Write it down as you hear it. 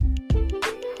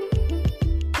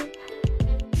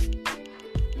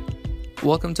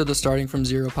Welcome to the Starting From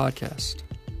Zero podcast.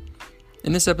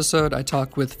 In this episode, I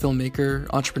talk with filmmaker,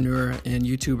 entrepreneur, and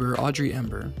YouTuber Audrey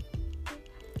Ember.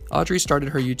 Audrey started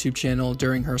her YouTube channel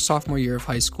during her sophomore year of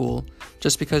high school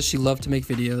just because she loved to make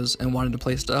videos and wanted a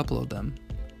place to upload them.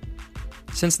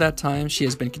 Since that time, she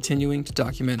has been continuing to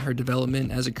document her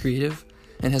development as a creative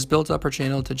and has built up her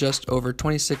channel to just over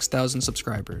 26,000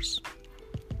 subscribers.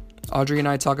 Audrey and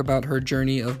I talk about her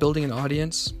journey of building an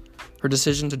audience, her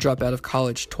decision to drop out of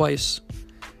college twice,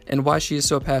 and why she is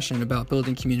so passionate about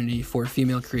building community for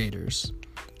female creators.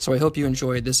 So I hope you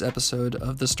enjoyed this episode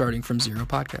of the Starting From Zero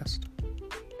podcast.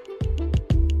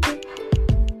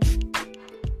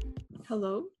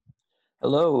 Hello?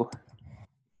 Hello.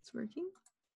 It's working?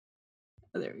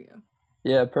 Oh, there we go.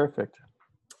 Yeah, perfect.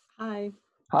 Hi.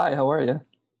 Hi, how are you?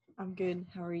 I'm good.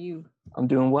 How are you? I'm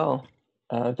doing well.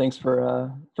 Thanks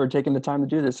for taking the time to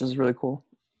do this. This is really cool.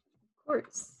 Of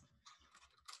course.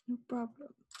 No problem.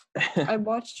 I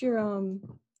watched your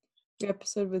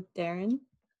episode with Darren.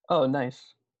 Oh,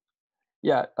 nice.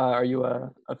 Yeah, are you a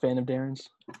fan of Darren's?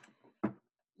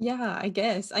 Yeah, I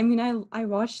guess. I mean, I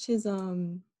watched his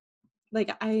I'll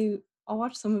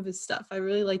watch some of his stuff. I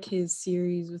really like his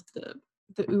series with the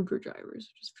Uber drivers,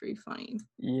 which is pretty funny.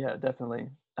 Yeah, definitely.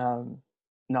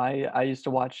 I used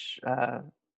to watch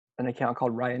an account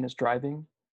called Ryan is Driving.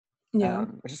 Yeah.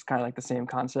 Which is kind of like the same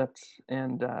concept,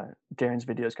 and Darren's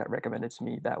videos got recommended to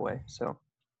me that way. So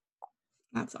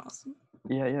That's awesome.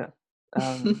 yeah.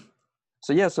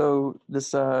 So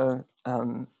this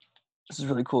is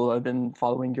really cool. I've been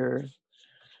following your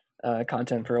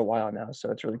content for a while now,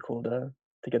 so it's really cool to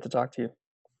get to talk to you.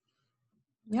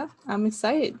 Yeah, I'm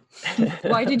excited.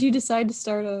 Why did you decide to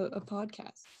start a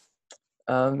podcast?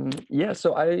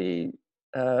 So I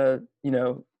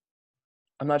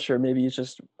I'm not sure, maybe it's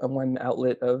just one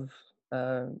outlet of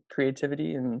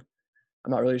creativity, and I'm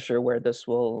not really sure where this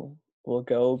will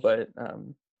go, but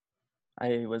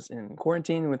I was in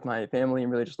quarantine with my family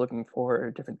and really just looking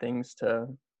for different things to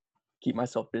keep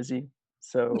myself busy.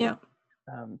 So Yeah.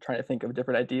 Trying to think of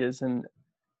different ideas and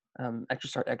actually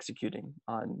start executing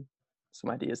on some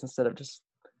ideas instead of just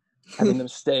having them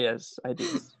stay as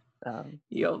ideas.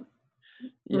 Yup.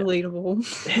 Yeah.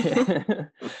 Relatable.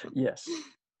 Yes.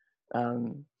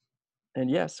 And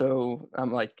yeah, so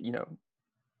I'm like,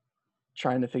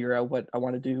 trying to figure out what I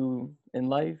want to do in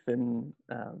life. And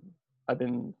I've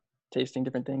been tasting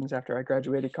different things after I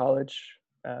graduated college,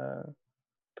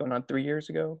 going on 3 years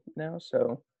ago now.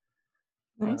 So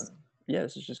Nice.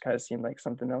 this has just kind of seemed like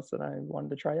something else that I wanted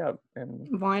to try out. And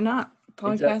Why not?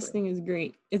 Podcasting Exactly. is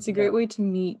great. It's a great way to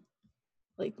meet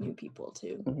like new people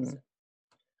too. Mm-hmm.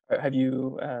 Have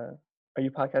you are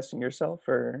you podcasting yourself,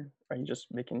 or are you just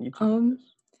making YouTube videos?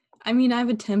 I mean, I've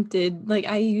attempted, like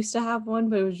I used to have one,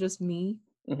 but it was just me.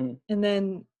 Mm-hmm. And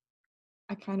then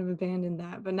I kind of abandoned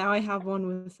that. But now I have one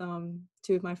with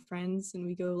two of my friends, and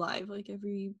we go live like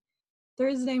every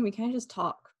Thursday, and we kind of just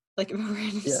talk like about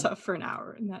random stuff for an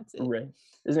hour, and that's it. Right.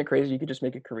 Isn't it crazy? You could just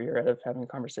make a career out of having a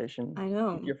conversation. I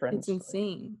know. With your friends. It's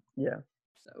insane. Yeah.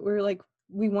 So we're like,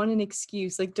 we want an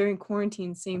excuse, like during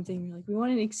quarantine, same thing. We're like, we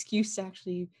want an excuse to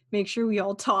actually make sure we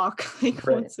all talk like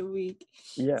once a week.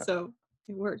 Yeah. So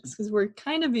it works because we're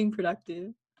kind of being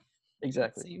productive.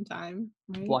 Exactly. At the same time,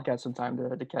 right? Block out some time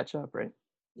to catch up, right?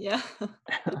 Yeah.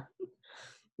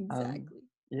 Exactly.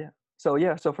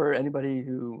 So for anybody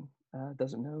who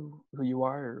doesn't know who you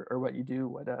are or what you do,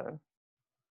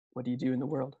 what do you do in the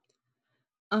world?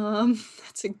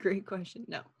 That's a great question.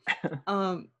 No.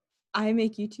 I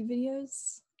make YouTube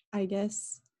videos, I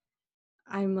guess.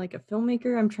 I'm like a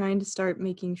filmmaker. I'm trying to start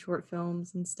making short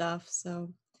films and stuff.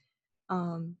 So,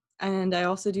 and I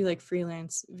also do like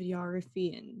freelance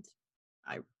videography, and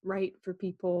I write for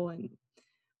people and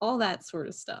all that sort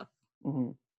of stuff.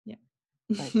 Mm-hmm. Yeah.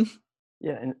 Nice.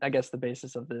 Yeah, and I guess the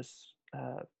basis of this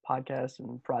podcast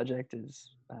and project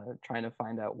is trying to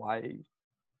find out why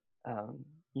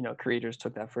creators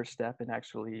took that first step and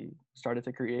actually started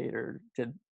to create, or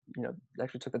did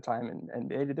actually took the time and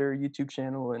made their YouTube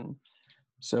channel. And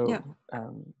so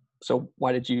so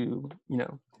why did you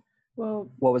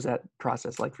well, what was that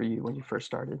process like for you when you first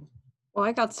started? Well,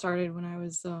 I got started when I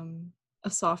was a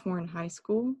sophomore in high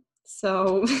school,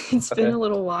 so it's been a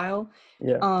little while.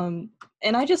 Yeah.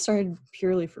 And I just started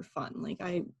purely for fun. Like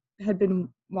I had been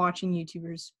watching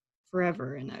YouTubers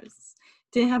forever, and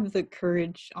didn't have the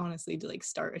courage, honestly, to like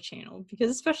start a channel, because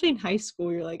especially in high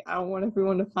school, you're like, I don't want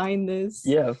everyone to find this.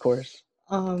 Yeah, of course.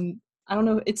 I don't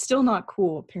know. It's still not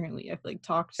cool. Apparently, I've like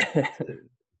talked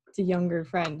to younger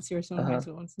friends who are still in high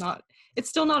school. It's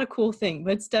still not a cool thing,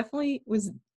 but it's definitely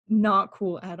was not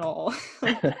cool at all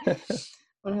when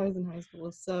I was in high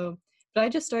school. So But I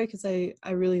just started because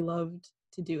I really loved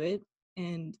to do it,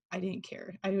 and I didn't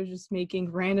care. I was just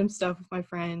making random stuff with my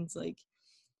friends, like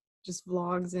just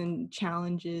vlogs and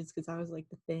challenges because I was like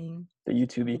the thing The at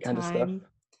YouTube-y the kind of stuff. time.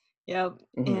 Yep.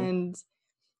 Mm-hmm. And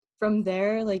from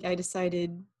there, like I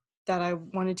decided that I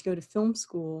wanted to go to film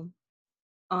school.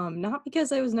 Not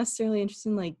because I was necessarily interested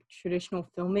in like traditional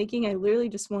filmmaking. I literally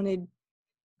just wanted,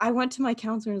 I went to my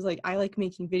counselor and was like, I like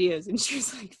making videos. And she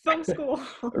was like, film school.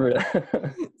 Really?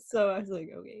 So I was like,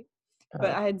 okay.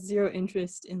 But I had zero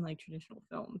interest in like traditional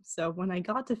film. So when I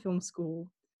got to film school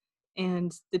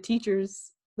and the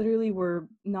teachers literally were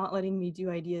not letting me do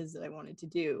ideas that I wanted to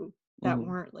do that Mhm.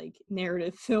 weren't like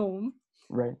narrative film,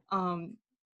 Right.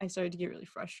 I started to get really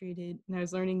frustrated, and I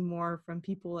was learning more from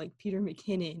people like Peter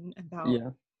McKinnon about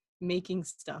Yeah. making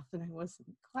stuff than I was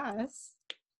in class.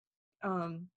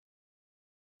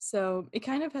 So it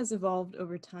kind of has evolved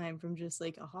over time from just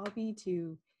like a hobby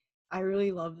to I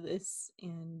really love this,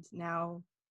 and now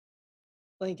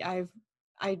like I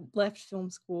left film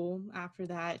school after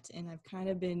that, and I've kind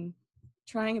of been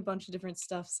trying a bunch of different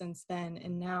stuff since then,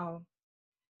 and now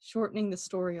shortening the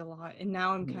story a lot, and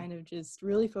now I'm Mhm. kind of just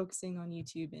really focusing on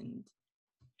YouTube and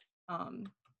um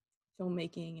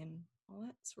filmmaking and all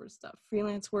that sort of stuff,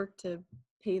 freelance work to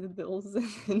pay the bills.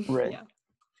 And Right. yeah.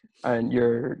 And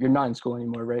you're not in school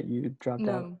anymore, right? You dropped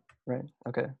out, No. right?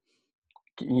 Okay.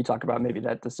 Can you talk about maybe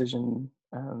that decision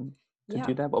to Yeah.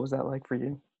 do that? What was that like for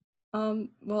you?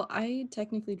 Well, I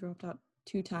technically dropped out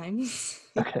 2 times.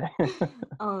 Okay.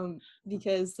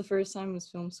 Because the first time was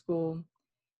film school,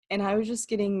 and I was just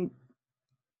getting,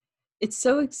 it's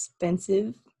so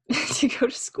expensive to go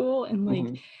to school, and like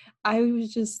Hmm. I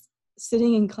was just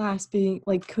sitting in class being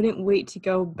like couldn't wait to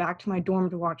go back to my dorm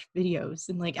to watch videos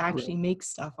and like actually Right. make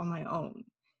stuff on my own.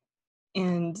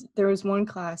 And there was one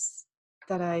class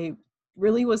that I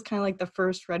really was kind of like the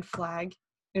first red flag.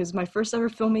 It was my first ever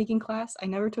filmmaking class. I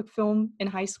never took film in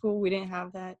high school. We didn't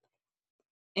have that.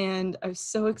 And I was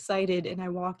so excited, and I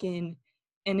walk in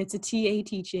and it's a TA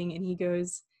teaching, and he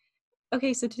goes,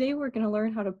 okay, so today we're going to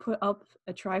learn how to put up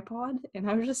a tripod. And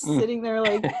I was just Mm. sitting there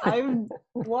like, I'm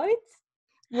what?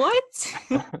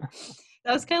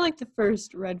 That was kind of like the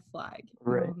first red flag.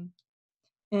 Right.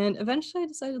 And eventually I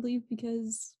decided to leave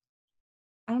because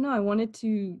I don't know, I wanted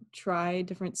to try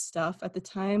different stuff. At the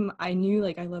time, I knew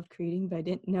like I loved creating, but I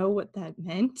didn't know what that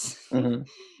meant. Hmm.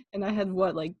 And I had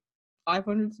what, like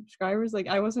 500 subscribers? Like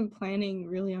I wasn't planning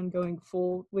really on going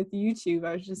full with YouTube.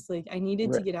 I was just like, I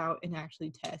needed to Right. get out and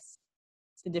actually test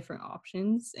the different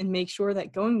options and make sure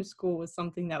that going to school was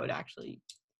something that would actually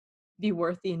be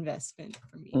worth the investment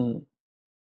for me. Mm.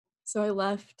 So I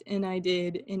left and I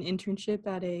did an internship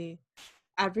at a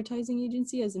advertising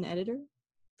agency as an editor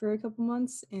for a couple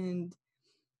months, and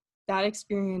that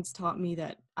experience taught me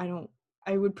that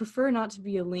I would prefer not to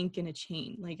be a link in a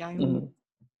chain. Like Hmm.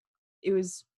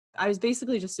 I was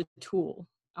basically just a tool.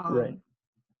 Right.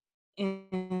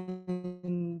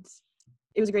 And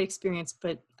it was a great experience,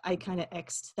 but I kind of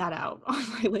X'd that out on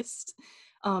my list.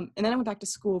 And then I went back to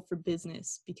school for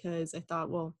business because I thought,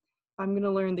 well, if I'm going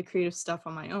to learn the creative stuff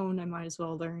on my own, I might as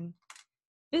well learn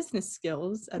business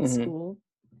skills at Hmm. school.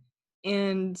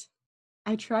 And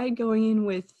I tried going in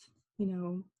with, you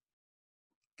know,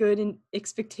 good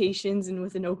expectations and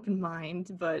with an open mind,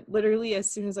 but literally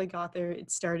as soon as I got there, it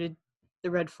started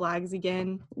the red flags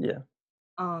again. Yeah.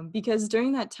 Because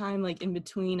during that time, like in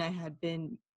between, I had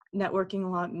been networking a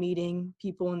lot, meeting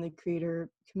people in the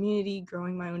creator community,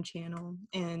 growing my own channel,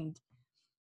 and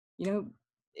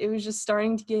it was just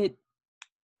starting to get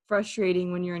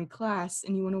frustrating when you're in class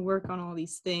and you want to work on all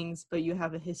these things, but you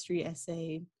have a history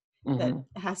essay that Hmm.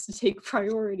 has to take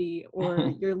priority, or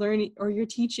you're learning, or you're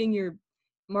teaching your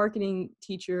marketing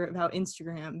teacher about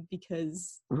Instagram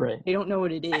because Right. they don't know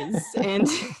what it is, and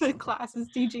the class is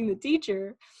teaching the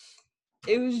teacher.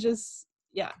 It was just,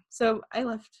 yeah. So I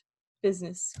left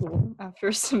business school after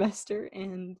a semester,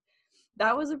 and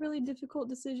that was a really difficult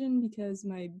decision because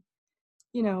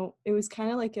it was kind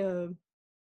of like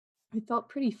it felt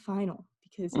pretty final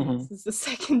because, Hmm. this is the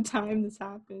second time this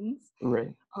happens.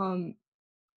 Right. Um,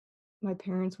 my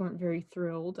parents weren't very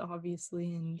thrilled,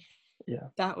 obviously, and Yeah.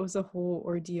 that was a whole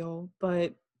ordeal.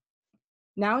 But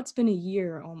now it's been a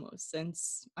year almost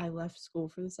since I left school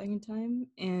for the second time,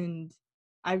 and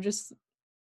I've just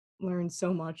learned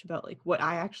so much about like what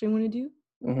I actually want to do,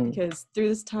 Hmm. because through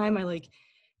this time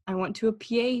I went to a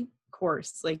PA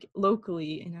course like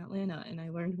locally in Atlanta, and I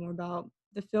learned more about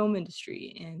the film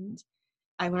industry, and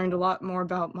I learned a lot more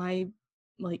about my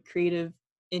like creative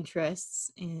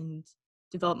interests, and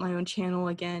developed my own channel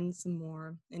again some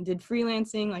more, and did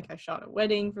freelancing. Like I shot a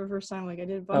wedding for the first time. Like I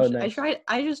did a Oh, bunch. nice.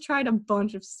 I just tried a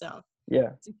bunch of stuff.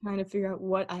 Yeah. to kind of figure out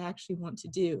what I actually want to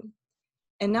do.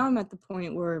 And now I'm at the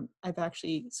point where I've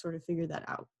actually sort of figured that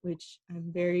out, which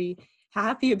I'm very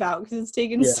happy about because it's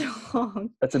taken Yeah. so long.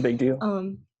 That's a big deal.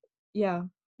 Yeah.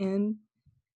 And,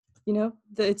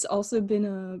 it's also been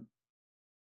a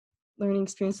learning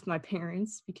experience with my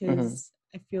parents because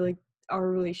I feel like our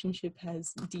relationship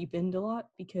has deepened a lot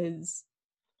because,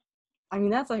 I mean,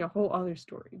 that's like a whole other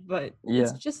story, but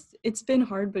it's been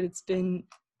hard, but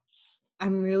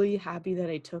I'm really happy that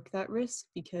I took that risk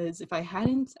because if I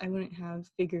hadn't, I wouldn't have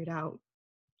figured out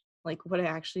like what I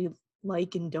actually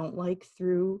like and don't like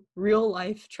through real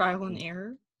life trial and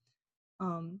error.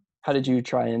 How do you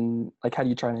try and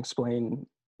explain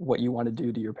what you want to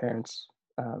do to your parents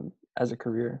as a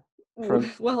career?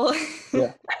 Well,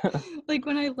 Yeah. like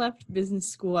when I left business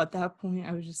school at that point,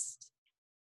 I was just,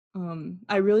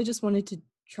 I really just wanted to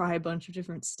try a bunch of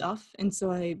different stuff. And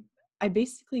so I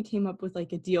basically came up with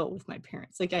like a deal with my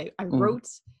parents. Like I wrote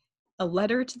a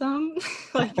letter to them,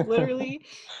 like literally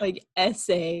like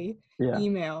essay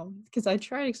email, because I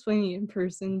tried explaining it in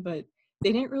person, but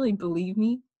they didn't really believe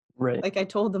me. Right. Like I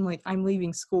told them like I'm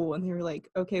leaving school and they were like,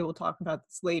 okay, we'll talk about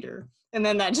this later. And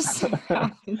then that just never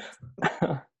happened.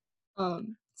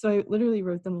 So I literally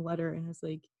wrote them a letter and I was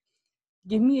like,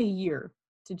 give me a year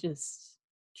to just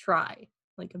try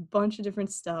like a bunch of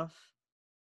different stuff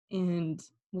and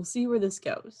we'll see where this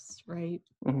goes, right?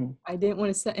 I didn't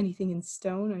want to set anything in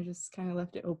stone. I just kind of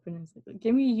left it open and said,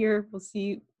 give me a year, we'll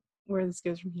see where this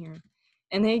goes from here.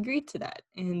 And they agreed to that.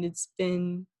 And it's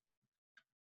been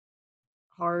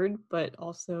hard, but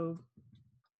also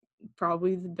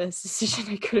probably the best decision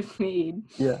I could have made.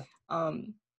 Yeah. So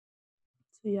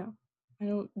yeah.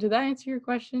 Did that answer your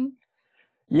question?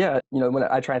 Yeah, when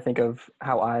I try to think of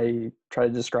how I try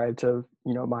to describe to,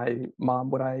 my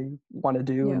mom what I want to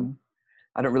do, and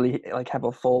I don't really like have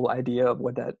a full idea of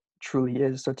what that truly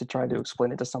is. So to try to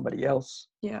explain it to somebody else,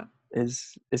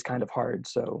 is kind of hard.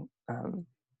 So,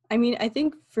 I mean, I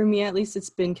think for me at least,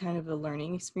 it's been kind of a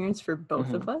learning experience for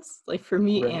both of us, like for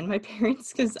me and my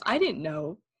parents, because I didn't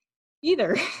know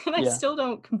either, and I still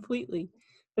don't completely.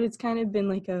 But it's kind of been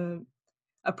like a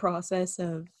process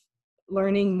of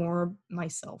learning more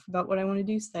myself about what I want to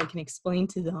do so that I can explain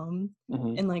to them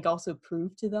and like also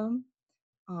prove to them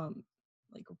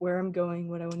like where I'm going,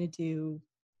 what I want to do,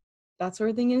 that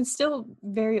sort of thing. And it's still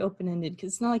very open-ended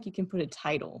because it's not like you can put a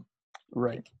title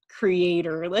like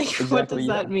creator, like exactly, what does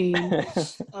that mean?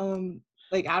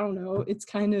 Like I don't know, it's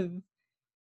kind of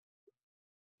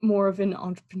more of an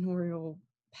entrepreneurial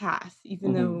path,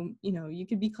 even though you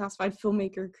could be classified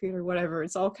filmmaker, creator, whatever.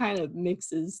 It's all kind of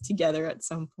mixes together at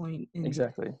some point. And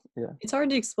exactly. Yeah, it's hard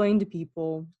to explain to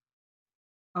people,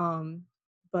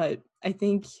 but I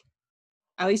think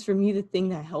at least for me the thing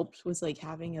that helped was like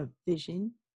having a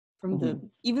vision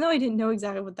from even though I didn't know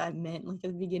exactly what that meant like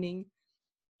at the beginning.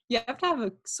 You have to have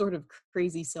a sort of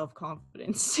crazy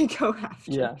self-confidence to go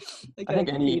after like I think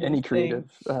any creative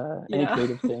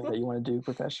thing that you want to do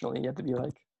professionally, you have to be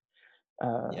like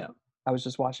I was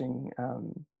just watching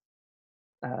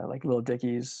like Lil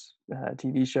Dicky's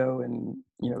TV show, and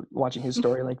watching his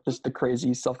story, like just the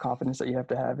crazy self-confidence that you have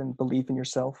to have and belief in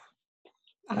yourself.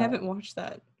 I haven't watched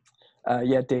that.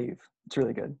 Yeah, Dave, it's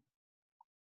really good.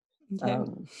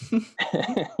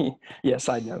 Okay. Yeah,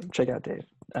 side note, check out Dave.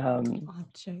 I'll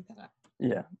have to check that out.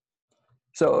 Yeah.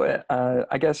 So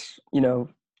I guess,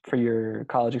 for your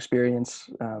college experience,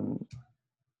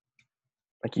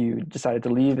 like you decided to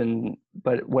leave,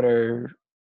 but were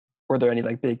there any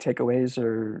like big takeaways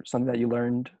or something that you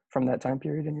learned from that time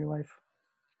period in your life?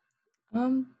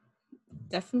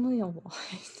 Definitely a lot.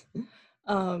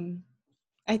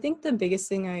 I think the biggest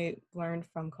thing I learned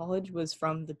from college was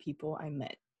from the people I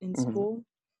met in school.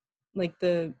 Like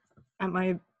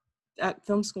at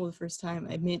film school the first time,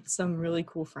 I made some really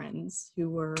cool friends who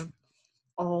were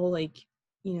all like,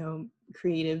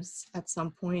 creatives at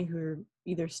some point who are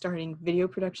either starting video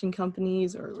production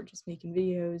companies or were just making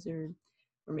videos or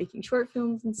were making short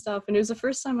films and stuff. And it was the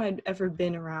first time I'd ever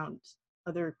been around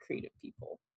other creative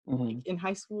people. Like in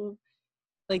high school,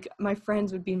 like my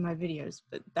friends would be in my videos,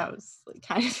 but that was like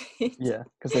kind of it. Yeah,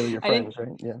 because they were your friends,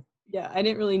 right? Yeah, I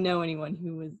didn't really know anyone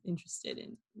who was interested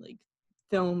in like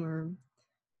film or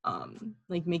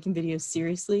like making videos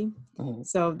seriously.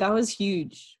 So that was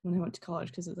huge when I went to college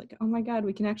because it was like, oh my god,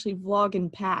 we can actually vlog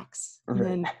in packs. And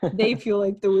then they feel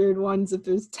like the weird ones if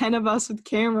there's 10 of us with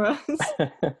cameras.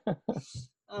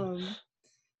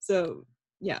 So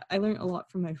yeah, I learned a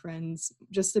lot from my friends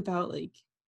just about like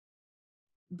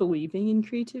believing in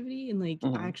creativity and like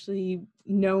actually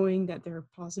knowing that there are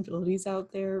possibilities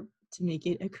out there to make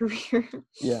it a career.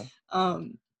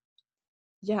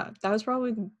 yeah, that was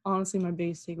probably honestly my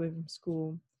biggest takeaway from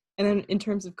school. And then in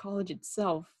terms of college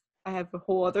itself, I have a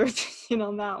whole other opinion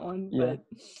on that one. Yeah. But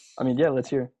I mean, yeah, let's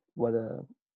hear what are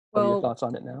your well, thoughts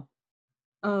on it now?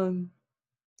 um,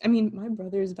 I mean, my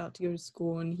brother is about to go to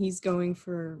school and he's going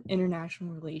for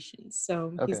international relations.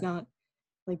 So he's Okay. not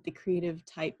like the creative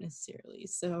type necessarily.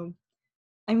 So,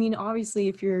 I mean, obviously,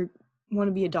 if you want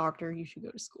to be a doctor, you should go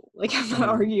to school. Like, I'm not Hmm.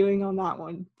 arguing on that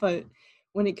one. But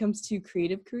when it comes to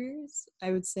creative careers,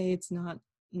 I would say it's not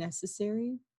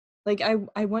necessary. Like,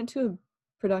 I went to a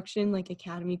production, like,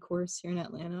 academy course here in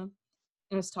Atlanta, and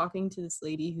I was talking to this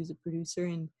lady who's a producer,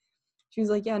 and she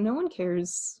was like, yeah, no one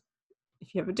cares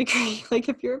if you have a degree. Like,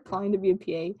 if you're applying to be a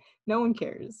PA, no one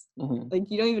cares. Hmm. Like,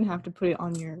 you don't even have to put it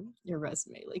on your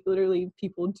resume. Like, literally,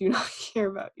 people do not care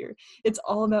about your, it's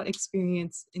all about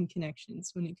experience and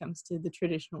connections when it comes to the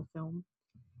traditional film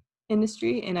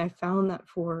industry. And I found that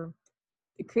for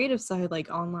the creative side, like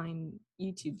online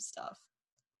YouTube stuff,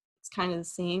 it's kind of the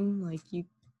same. Like,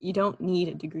 you don't need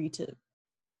a degree to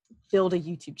build a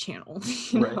YouTube channel,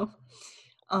 you Right. know.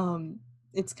 um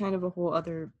it's kind of a whole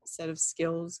other set of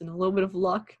skills and a little bit of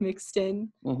luck mixed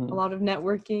in, a Hmm. lot of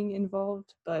networking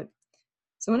involved. But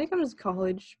so when it comes to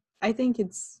college, I think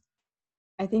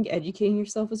educating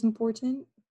yourself is important.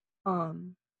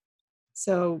 um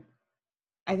so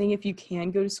I think if you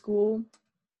can go to school,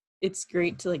 it's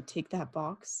great to like take that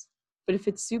box. But if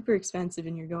it's super expensive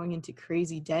and you're going into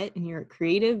crazy debt and you're a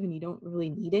creative and you don't really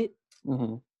need it,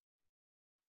 Hmm.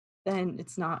 then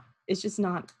it's just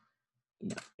not,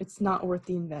 it's not worth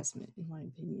the investment, in my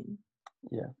opinion.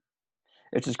 Yeah.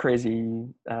 It's just crazy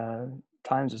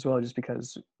times as well, just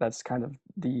because that's kind of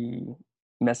the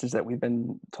message that we've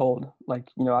been told. Like,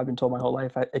 I've been told my whole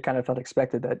life, it kind of felt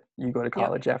expected that you go to Yep.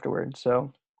 college afterward.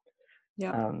 So,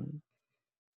 Yep. um,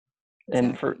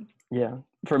 and Exactly. yeah,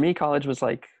 for me, college was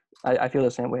like, I feel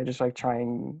the same way, just like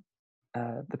trying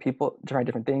trying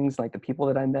different things. Like the people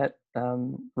that I met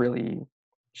really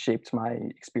shaped my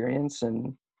experience.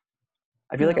 And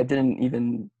I feel like I Yep. didn't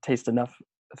even taste enough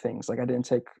things. Like I didn't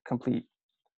take complete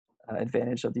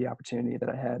advantage of the opportunity that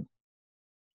I had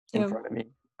in Yeah. front of me.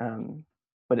 Um,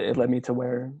 but it led me to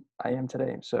where I am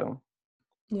today. So,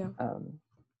 Yeah. um,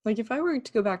 Like if I were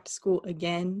to go back to school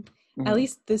again, at mhm.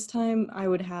 least this time I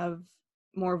would have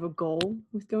more of a goal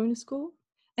with going to school.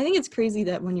 I think it's crazy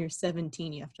that when you're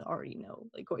 17, you have to already know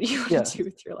like what you want Yeah, to do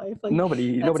with your life. Like that's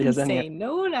nobody has any. insane.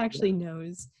 No one Yeah, actually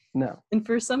knows. no. And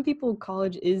for some people,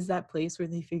 college is that place where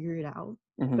they figure it out.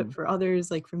 But Hmm. for others,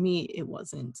 like for me, it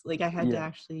wasn't. Like I had to Yeah.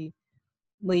 actually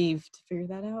leave to figure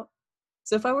that out.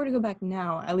 So if I were to go back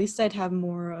now, at least I'd have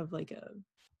more of like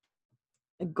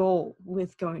a goal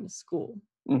with going to school.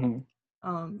 Hmm.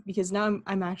 Because now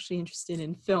I'm actually interested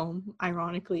in film.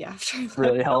 Ironically, after I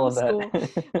Really, left I film love school,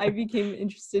 I that. became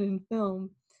interested in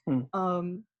film. Hmm.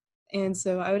 Um, and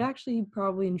so I would actually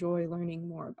probably enjoy learning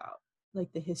more about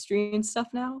like the history and stuff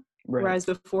now. Right. Whereas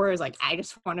before, I was like, I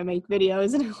just want to make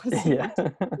videos, and I wasn't Yeah.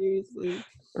 gonna take it seriously.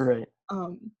 Right.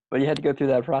 Um, But you had to go through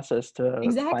that process to find out that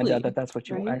exactly, that's what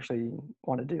you right? actually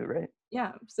want to do, right?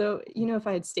 Yeah. So if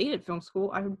I had stayed at film school,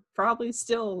 I would probably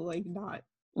still like not.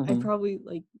 I'd Hmm. probably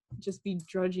like just be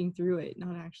drudging through it,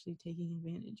 not actually taking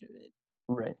advantage of it.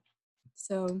 Right.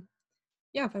 So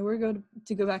yeah, if I were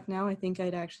to go back now, I think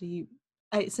I'd actually,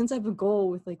 since I have a goal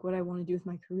with like what I want to do with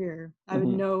my career, I would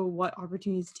Hmm. know what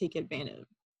opportunities to take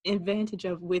advantage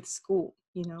of with school.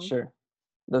 Sure.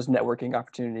 Those networking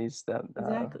opportunities that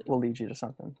Exactly. will lead you to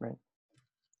something, right?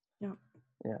 Yeah.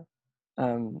 Yeah.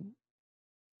 Um,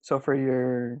 so for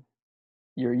your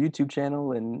YouTube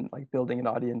channel and like building an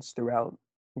audience throughout,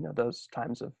 those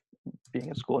times of being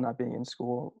in school, not being in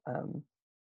school, can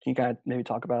you kind of maybe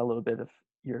talk about a little bit of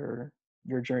your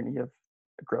your journey of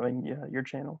growing your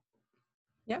channel?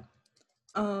 Yeah.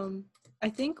 Um, I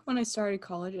think when I started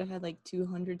college, I had like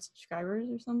 200 subscribers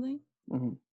or something,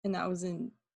 Hmm. and that was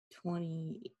in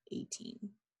 2018.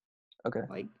 Okay.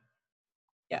 Like,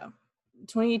 yeah,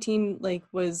 2018 like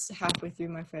was halfway through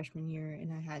my freshman year,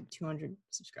 and I had 200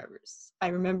 subscribers. I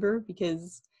remember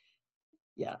because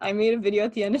yeah, I made a video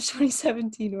at the end of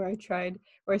 2017 where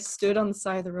I stood on the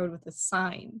side of the road with a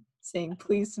sign saying,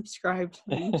 "Please subscribe to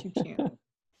my YouTube channel."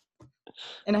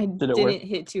 And I Did it work? didn't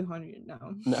hit 200, no.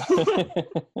 No.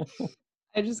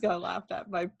 I just got laughed at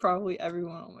by probably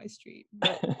everyone on my street,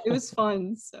 but it was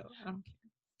fun, so I don't care.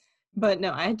 But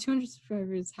no, I had 200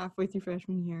 subscribers halfway through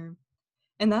freshman year,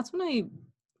 and that's when I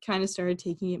kind of started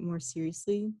taking it more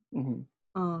seriously. Hmm.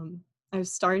 um I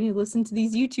was starting to listen to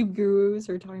these YouTube gurus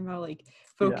who are talking about like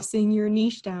Yeah. focusing your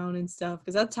niche down and stuff,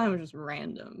 because that time was just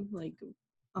random, like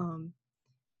um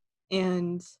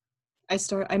and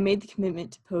I made the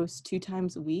commitment to post 2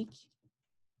 times a week.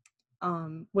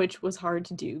 which was hard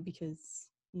to do because,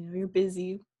 you're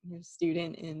busy, you're a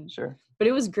student, Sure. but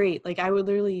it was great. Like, I would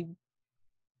literally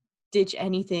ditch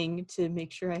anything to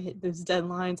make sure I hit those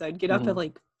deadlines. I'd get up at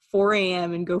like 4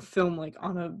 a.m. and go film like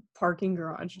on a parking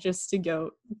garage just to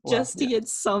get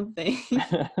something.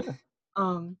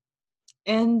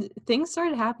 And things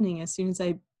started happening as soon as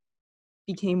I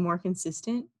became more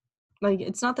consistent. Like,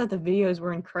 it's not that the videos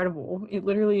were incredible. It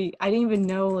literally, I didn't even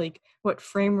know like what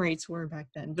frame rates were back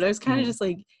then, but I was kind of just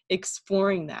like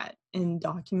exploring that and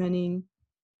documenting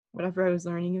whatever I was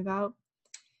learning about.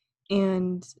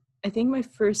 And I think my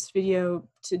first video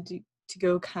to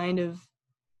go kind of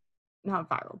not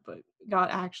viral, but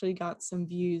got some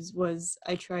views was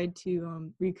I tried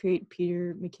to recreate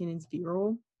Peter McKinnon's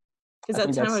B-roll, because at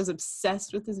the time I was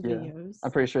obsessed with his videos.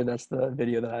 I'm pretty sure that's the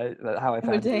video how I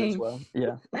found you as well.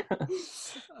 Yeah.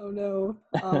 Oh no.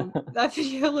 That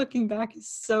video, looking back,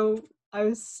 I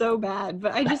was so bad,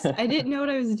 but I didn't know what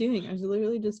I was doing. I was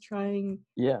literally just trying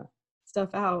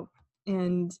stuff out,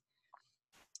 and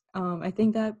I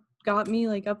think that got me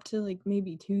like up to like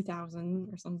maybe 2,000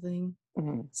 or something.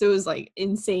 So it was like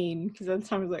insane, because at the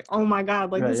time I was like, oh my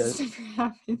god, like this has never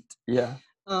happened. Yeah.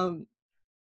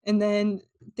 And then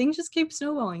things just kept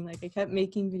snowballing. Like, I kept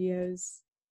making videos.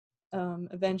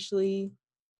 Eventually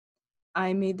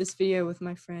I made this video with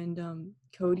my friend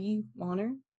Cody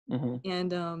Warner,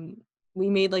 and we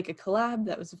made like a collab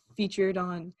that was featured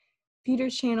on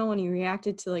Peter's channel, and he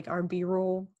reacted to like our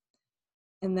B-roll,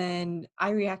 and then I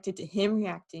reacted to him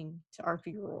reacting to our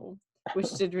B-roll,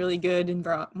 which did really good and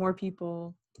brought more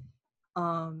people.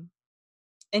 And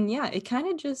yeah, it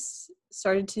kind of just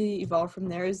started to evolve from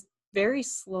there. It's very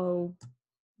slow,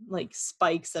 like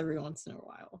spikes every once in a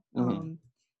while.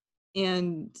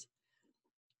 And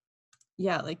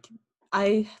yeah, like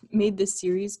I made this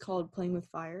series called Playing with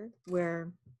Fire,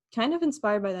 where, kind of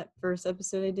inspired by that first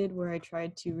episode I did where I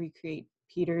tried to recreate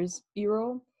Peter's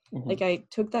B-roll. Like, I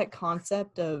took that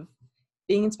concept of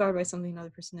being inspired by something another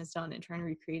person has done and trying to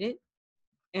recreate it.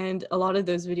 And a lot of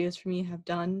those videos for me have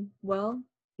done well.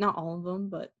 Not all of them,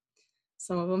 but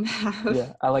some of them have.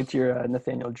 Yeah, I liked your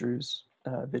Nathaniel Drews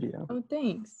video. Oh,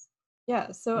 thanks.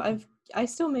 Yeah, so I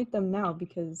still make them now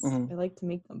because I like to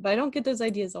make them, but I don't get those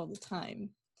ideas all the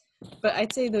time. But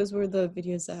I'd say those were the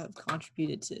videos that have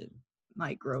contributed to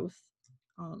my growth.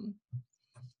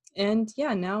 And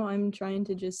yeah, now I'm trying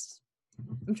to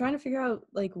figure out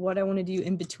like what I want to do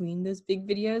in between those big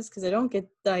videos, because I don't get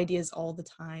the ideas all the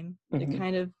time. They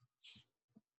kind of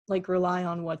like rely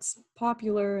on what's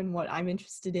popular and what I'm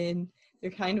interested in.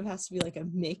 There kind of has to be like a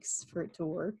mix for it to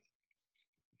work.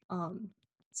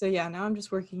 So yeah, now I'm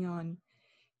just working on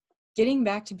getting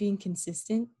back to being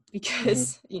consistent,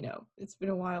 because it's been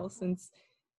a while since,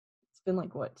 it's been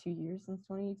like 2 years since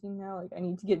 2018 now. Like, I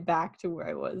need to get back to where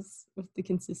I was with the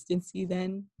consistency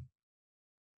then.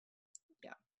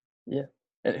 Yeah.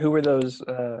 And who were those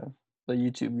the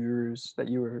YouTube gurus that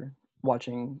you were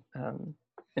watching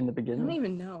in the beginning? I don't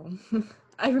even know.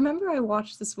 I remember I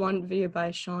watched this one video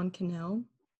by Sean Cannell.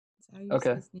 Is that how you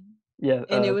say his name? Yeah.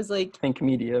 And it was like Think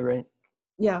Media, right?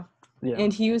 Yeah.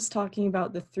 And he was talking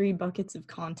about the 3 buckets of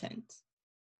content.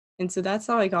 And so that's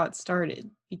how I got started,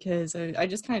 because I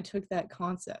just kind of took that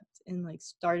concept and like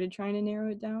started trying to narrow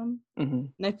it down.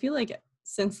 And I feel like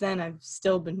since then I've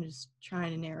still been just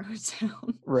trying to narrow it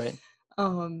down. Right.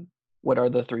 What are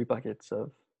the 3 buckets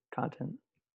of content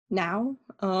now?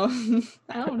 I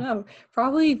don't know.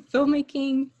 Probably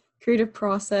filmmaking, creative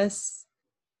process,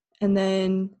 and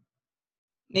then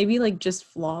maybe like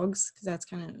just vlogs, because that's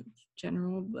kind of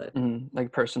general, but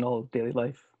like personal daily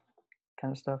life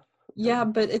kind of stuff. Yeah,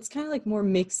 but it's kind of like more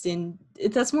mixed in.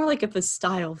 That's more like a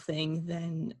style thing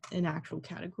than an actual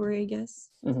category, I guess.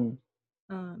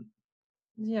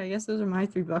 Yeah, I guess those are my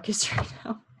 3 buckets right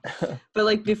now. But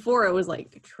like before, it was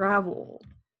like travel,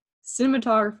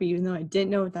 cinematography, even though I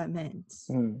didn't know what that meant,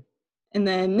 and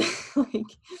then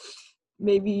like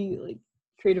maybe like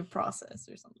creative process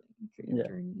or something, creative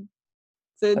journey.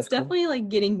 So it's definitely like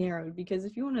getting narrowed, because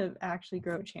if you want to actually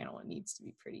grow a channel, it needs to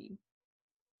be pretty.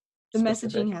 The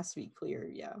specific messaging has to be clear.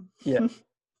 Yeah.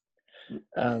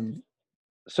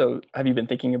 So have you been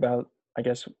thinking about, I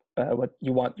guess, what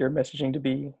you want your messaging to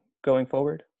be going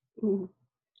forward? Ooh.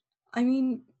 I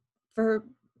mean, for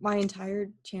my entire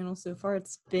channel so far,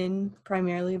 it's been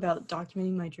primarily about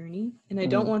documenting my journey, and I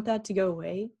don't want that to go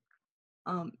away.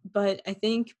 But I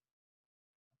think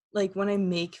like when I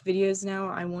make videos now,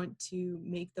 I want to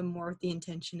make them more with the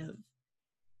intention of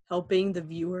helping the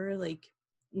viewer like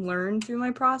learn through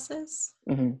my process.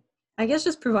 I guess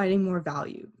just providing more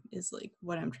value is like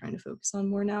what I'm trying to focus on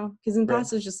more now, because in the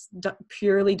past it's just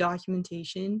purely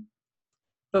documentation.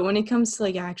 But when it comes to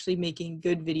like actually making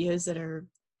good videos that are,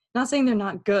 not saying they're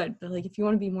not good, but like if you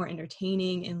want to be more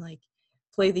entertaining and like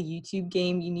play the YouTube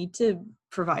game, you need to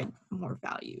provide more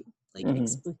value, like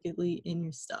explicitly in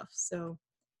your stuff. So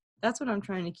that's what I'm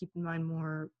trying to keep in mind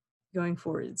more going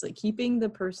forward. It's like keeping the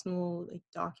personal like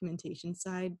documentation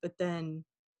side, but then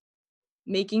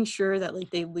making sure that like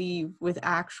they leave with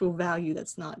actual value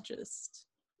that's not just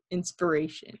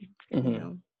inspiration, you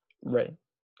know? Right.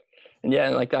 And yeah,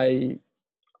 like I'm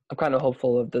kind of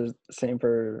hopeful of the same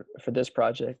for this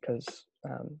project, because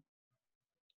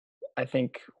I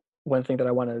think one thing that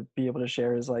I want to be able to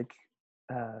share is like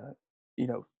you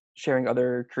know, sharing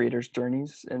other creators'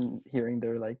 journeys and hearing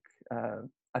their like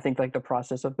I think like the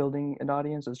process of building an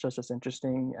audience is just as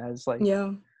interesting as like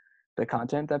Yeah. the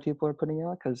content that people are putting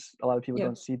out, because a lot of people Yeah.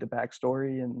 don't see the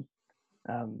backstory. And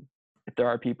if there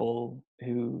are people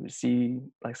who see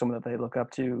like someone that they look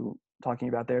up to talking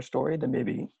about their story, then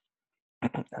maybe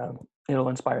it'll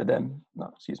inspire them.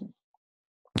 No, excuse me.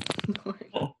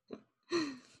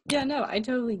 Yeah, no, I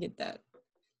totally get that.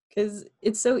 Because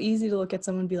it's so easy to look at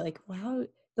someone and be like, wow,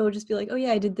 they'll just be like, oh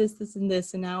yeah, I did this, this, and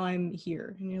this, and now I'm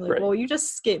here. And you're like, Right. well, you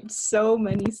just skipped so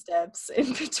many steps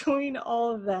in between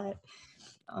all of that.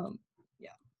 Yeah.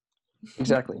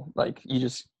 Exactly. Like you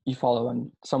follow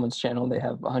on someone's channel and they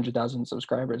have 100,000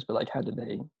 subscribers, but like how did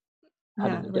they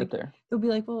Yeah, like get there? they'll be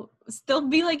like, well, they'll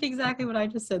be like exactly what I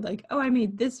just said, like, oh, I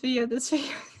made this video, this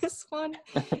one,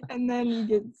 and then you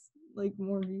get like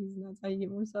more views, and that's how you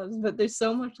get more subs. But there's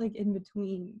so much like in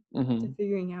between to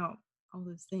figuring out all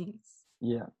those things.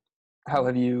 Yeah.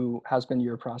 How's been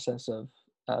your process of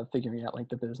figuring out like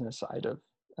the business side of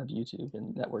YouTube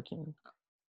and networking?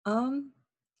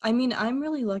 I mean, I'm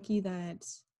really lucky that,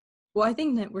 well, I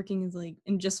think networking is like,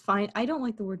 and just I don't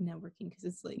like the word networking because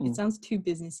it's like, it sounds too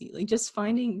businessy. Like just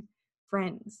finding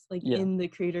friends like in the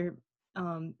creator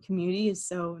community is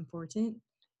so important.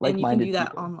 And you can do that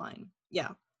people. online. Yeah.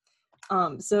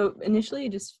 So initially I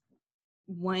just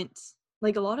went,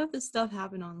 like a lot of this stuff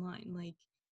happened online. Like,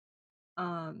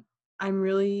 I'm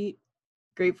really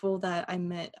grateful that I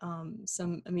met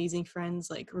some amazing friends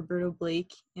like Roberto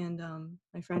Blake and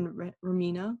my friend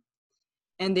Romina,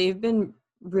 and they've been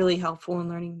really helpful in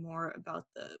learning more about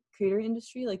the creator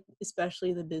industry, like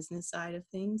especially the business side of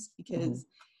things, because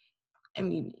I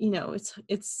mean, you know,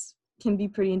 it's can be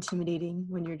pretty intimidating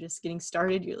when you're just getting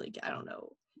started. You're like, I don't know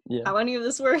how any of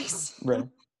this works. Right.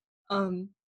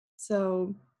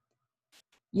 So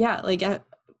yeah, like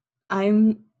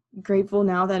I'm grateful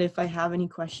now that if I have any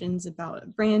questions about a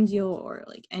brand deal or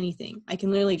like anything, I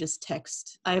can literally just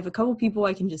text. I have a couple people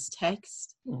I can just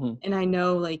text, and I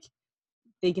know like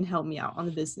they can help me out on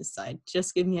the business side.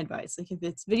 Just give me advice. Like if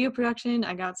it's video production,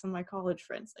 I got some of my college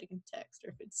friends I can text,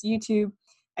 or if it's YouTube,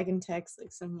 I can text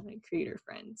like some of my creator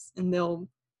friends, and they'll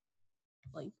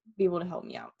like be able to help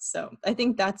me out. So I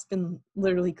think that's been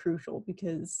literally crucial,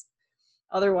 because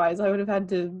otherwise I would have had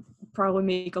to probably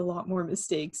make a lot more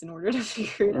mistakes in order to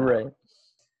figure it out. Right.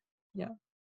 Yeah.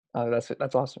 Oh, that's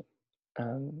awesome.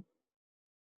 And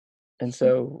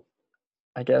so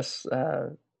I guess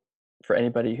for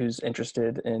anybody who's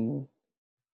interested in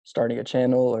starting a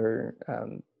channel or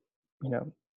you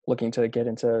know, looking to get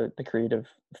into the creative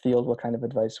field, what kind of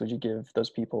advice would you give those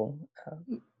people?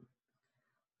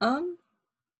 I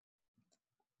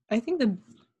think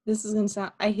this is gonna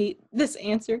sound, I hate this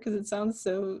answer because it sounds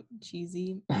so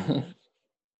cheesy,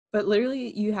 but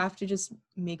literally you have to just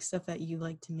make stuff that you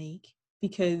like to make,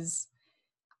 because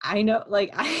I know,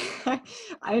 like, I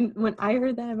when I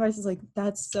heard that advice, I was like,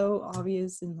 that's so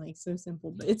obvious and like so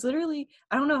simple, but it's literally,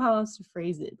 I don't know how else to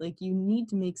phrase it. Like, you need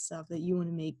to make stuff that you want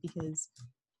to make, because,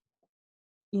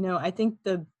 you know, I think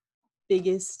the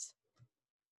biggest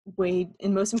way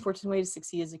and most important way to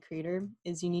succeed as a creator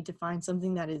is you need to find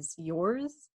something that is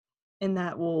yours and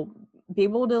that will be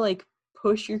able to like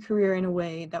push your career in a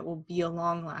way that will be a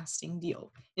long lasting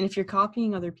deal. And if you're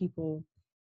copying other people,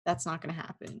 that's not going to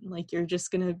happen. Like, you're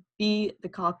just going to be the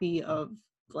copy of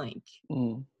blank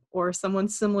or someone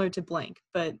similar to blank.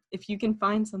 But if you can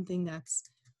find something that's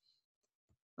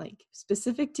like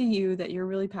specific to you, that you're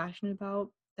really passionate about,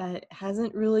 that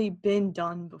hasn't really been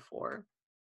done before,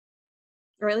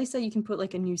 or at least that you can put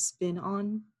like a new spin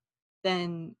on,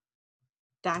 then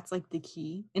that's like the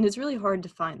key. And it's really hard to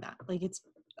find that. Like,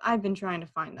 I've been trying to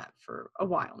find that for a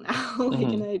while now. Like,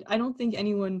 and I don't think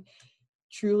anyone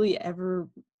truly ever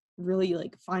really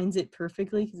like finds it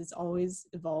perfectly, because it's always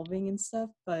evolving and stuff.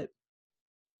 But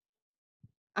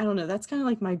I don't know, that's kind of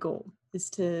like my goal, is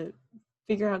to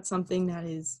figure out something that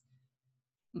is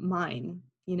mine,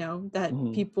 you know, that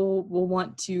people will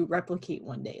want to replicate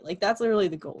one day. Like, that's literally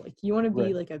the goal. Like, you want to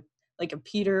be like like a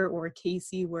Peter or a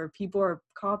Casey where people are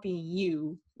copying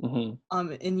you,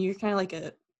 and you're kind of like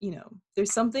a,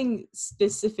 there's something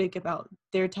specific about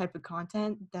their type of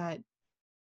content that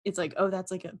it's like, oh,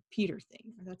 that's like a Peter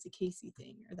thing, or that's a Casey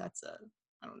thing, or that's a,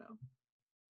 I don't know.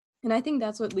 And I think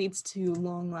that's what leads to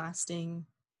long-lasting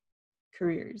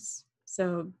careers.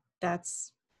 So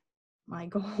that's my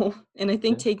goal. And I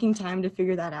think taking time to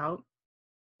figure that out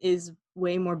is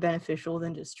way more beneficial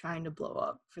than just trying to blow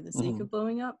up for the sake of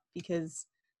blowing up, because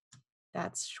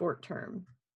that's short term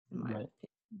in my opinion.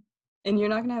 And you're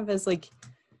not going to have as like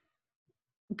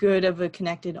good of a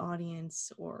connected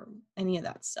audience or any of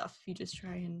that stuff if you just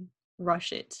try and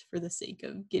rush it for the sake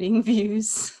of getting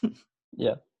views.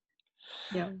 Yeah.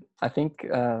 I think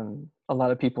a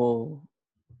lot of people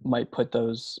might put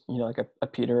those, like a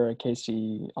Peter or a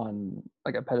Casey on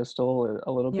like a pedestal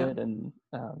a little bit, and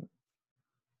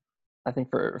I think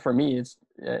for me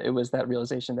it was that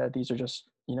realization that these are just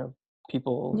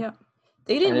people. Yeah,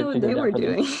 they didn't know what they were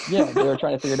doing. Yeah, they were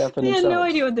trying to figure it out for they themselves. They had no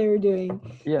idea what they were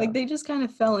doing. Yeah, like they just kind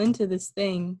of fell into this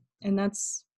thing, and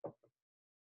that's,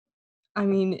 I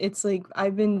mean, it's like I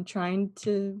even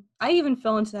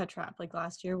fell into that trap like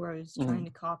last year where I was trying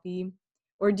to copy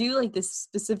or do like this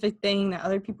specific thing that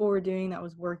other people were doing that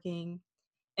was working,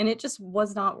 and it just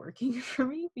was not working for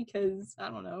me because I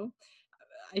don't know,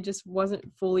 I just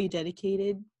wasn't fully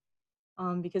dedicated,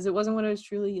 because it wasn't what I was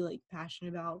truly like passionate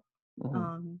about.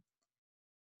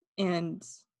 And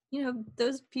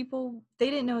those people, they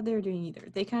didn't know what they were doing either.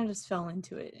 They kind of just fell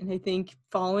into it. And I think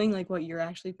following like what you're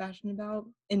actually passionate about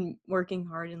and working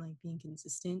hard and like being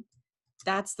consistent,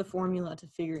 that's the formula to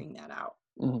figuring that out.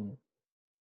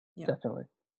 Yeah, definitely.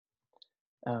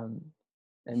 And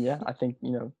yeah, I think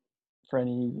for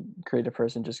any creative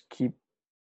person, just keep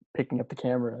picking up the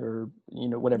camera or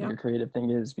whatever your creative thing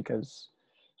is, because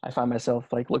I find myself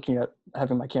like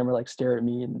having my camera like stare at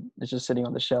me and it's just sitting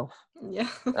on the shelf.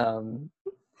 And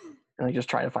like just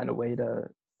trying to find a way to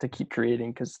keep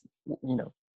creating, because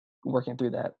working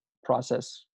through that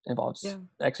process involves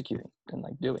executing and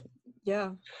like doing.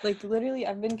 Like literally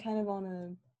I've been kind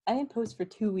of I didn't post for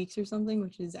 2 weeks or something,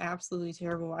 which is absolutely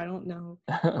terrible. I don't know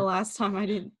the last time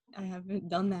I haven't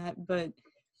done that,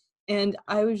 and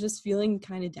I was just feeling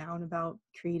kind of down about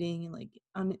creating, and like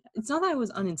it's not that I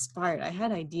was uninspired. I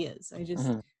had ideas. I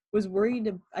just was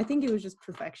worried. I think it was just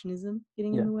perfectionism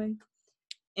getting in the way.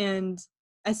 And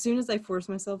as soon as I forced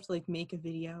myself to like make a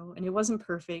video, and it wasn't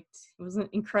perfect, it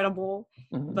wasn't incredible,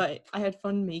 but I had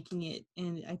fun making it,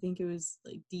 and I think it was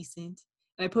like decent.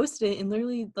 And I posted it, and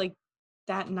literally like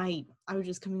that night, I was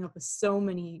just coming up with so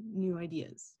many new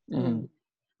ideas. And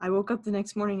I woke up the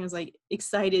next morning, I was like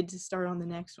excited to start on the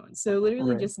next one. So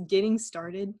literally just getting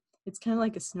started, it's kind of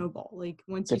like a snowball. Like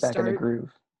once you start, get back in the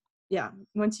groove. Yeah,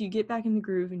 once you get back in the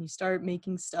groove and you start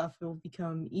making stuff, it will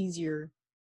become easier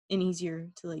and easier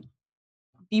to like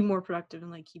be more productive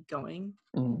and like keep going.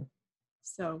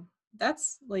 So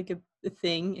that's like a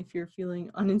thing. If you're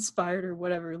feeling uninspired or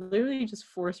whatever, literally just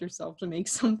force yourself to make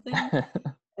something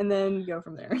and then go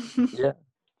from there.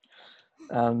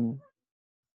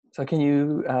 So can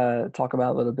you talk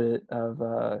about a little bit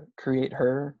of Create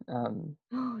Her, and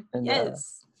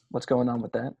what's going on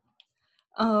with that?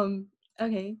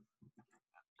 Okay,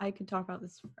 I could talk about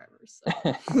this forever,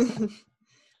 so.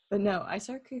 But no, I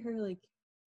started Create Her like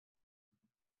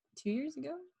 2 years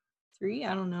ago, 3,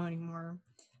 I don't know anymore.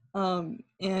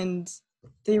 And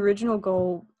the original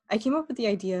goal, I came up with the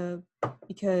idea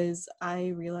because I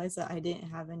realized that I didn't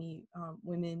have any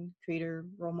women creator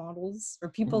role models or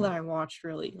people that I watched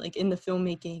really like in the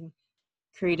filmmaking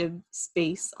creative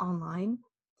space online.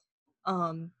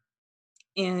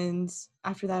 And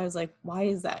after that I was like, why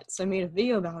is that? So I made a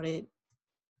video about it,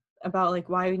 about like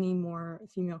why we need more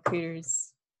female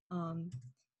creators.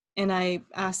 And I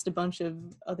asked a bunch of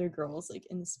other girls like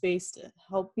in the space to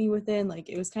help me with it. And, like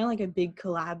it was kind of like a big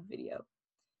collab video.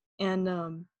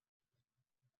 And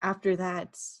after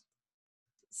that,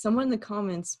 someone in the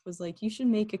comments was like, you should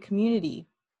make a community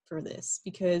for this,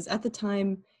 because at the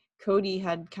time Cody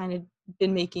had kind of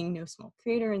been making No Small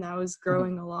Creator, and that was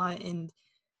growing a lot. And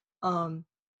so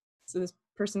this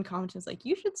person commented, was like,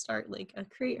 you should start like a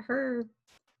Create Her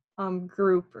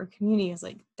group or community. I was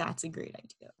like, that's a great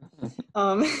idea.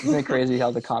 Isn't it crazy how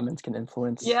the comments can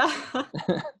influence?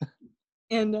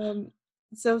 And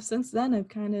so since then I've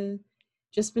kind of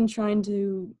just been trying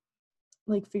to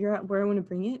like figure out where I want to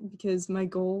bring it, because my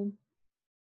goal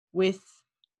with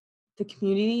the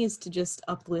community is to just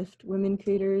uplift women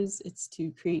creators. It's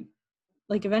to create,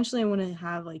 like eventually I want to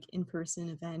have like in-person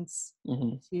events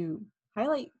to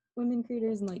highlight women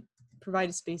creators and like provide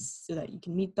a space so that you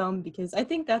can meet them, because I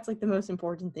think that's like the most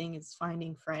important thing is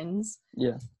finding friends.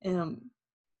 Yeah.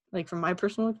 Like from my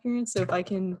personal experience. So if I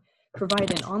can provide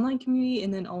an online community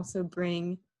and then also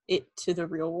bring it to the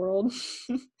real world,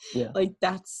 Yeah. like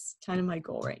that's kind of my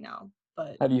goal right now.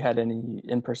 But Have you had any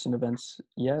in-person events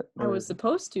yet? I was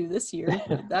supposed to this year,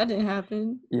 but that didn't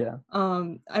happen. Yeah.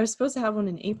 I was supposed to have one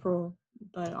in April,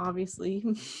 but obviously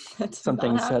that did Some not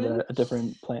things had happen. a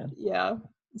different plan. Yeah.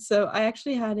 So I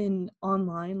actually had an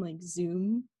online like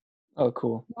Zoom Oh,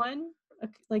 cool. one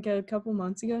like a couple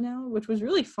months ago now, which was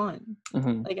really fun.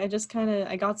 Mm-hmm. Like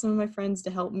I got some of my friends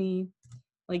to help me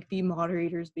like be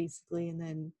moderators basically, and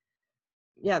then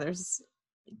yeah, there's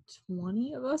like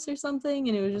 20 of us or something,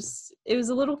 and it was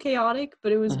a little chaotic,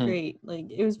 but it was Mm-hmm. great.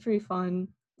 Like it was pretty fun.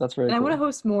 That's very And I cool. want to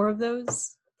host more of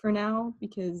those for now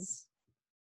because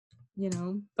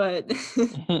but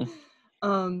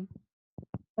um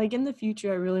like in the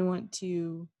future I really want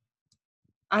to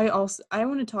I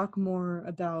want to talk more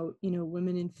about,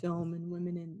 women in film and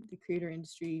women in the creator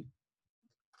industry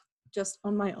just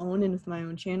on my own and with my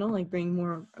own channel, like bring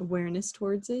more awareness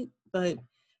towards it. But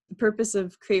the purpose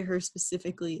of Create Her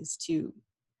specifically is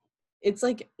it's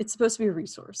supposed to be a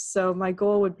resource. So my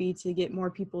goal would be to get more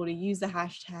people to use the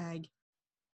hashtag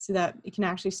so that it can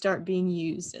actually start being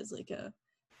used as like a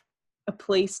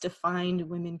place to find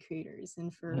women creators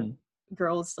and for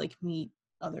girls to like meet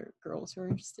other girls who are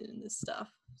interested in this stuff.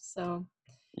 So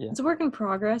it's a work in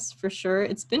progress for sure.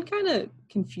 It's been kind of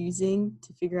confusing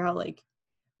to figure out like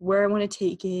where I want to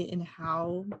take it and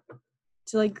how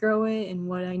to like grow it and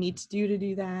what I need to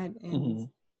do that. And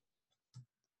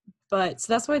but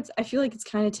so that's why I feel like it's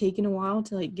kind of taken a while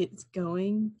to like get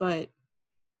going, but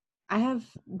I have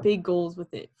big goals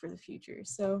with it for the future.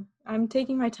 So I'm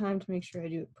taking my time to make sure I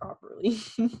do it properly.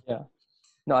 Yeah.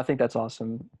 No, I think that's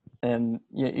awesome. And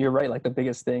you're right. Like the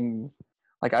biggest thing,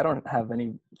 like I don't have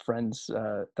any friends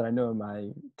that I know in my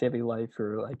daily life who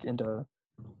are like into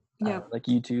like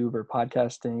YouTube or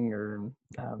podcasting or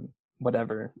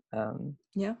whatever.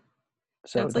 Yeah.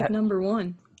 So that's like number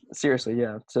one. Seriously,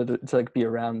 yeah. So to like be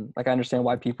around, like I understand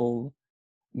why people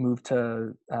move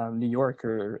to New York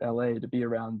or LA to be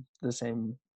around the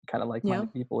same kind of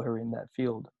like-minded people who are in that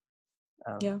field.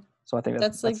 So I think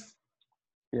that's like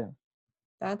yeah.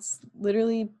 That's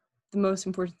literally the most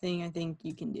important thing I think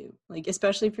you can do. Like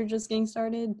especially if you're just getting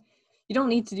started, you don't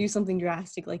need to do something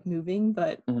drastic like moving,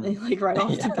 but like right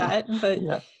off the bat. But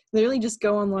literally just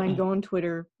go online, go on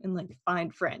Twitter, and like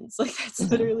find friends. Like that's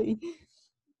literally,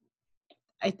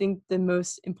 I think, the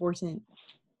most important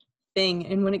thing.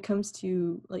 And when it comes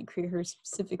to like Create Her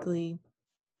specifically,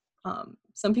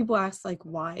 some people ask like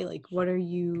why, like what are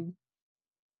you,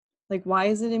 like why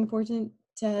is it important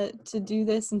to do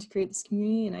this and to create this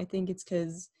community? And I think it's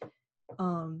because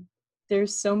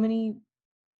there's so many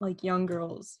like young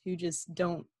girls who just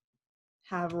don't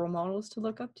have role models to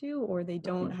look up to, or they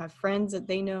don't have friends that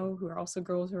they know who are also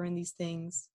girls who are in these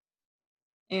things.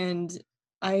 And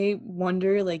I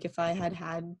wonder like if I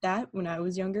had that when I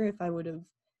was younger, if I would have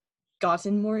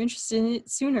gotten more interested in it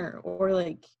sooner, or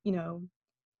like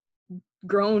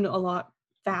grown a lot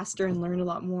faster and learned a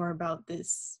lot more about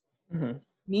this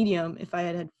medium if I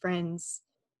had friends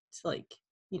to like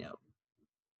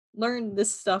learn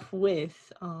this stuff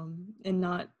with and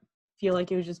not feel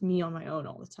like it was just me on my own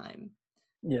all the time.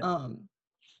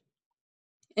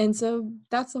 And so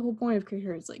that's the whole point of Create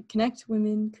Her, is like connect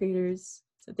women creators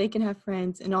so that they can have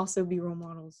friends and also be role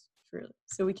models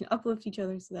so we can uplift each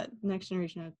other so that the next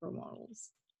generation has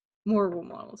more role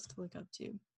models to look up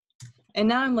to. And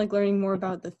now I'm like learning more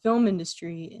about the film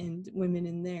industry and women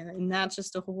in there, and that's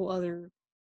just a whole other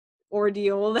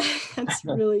ordeal that's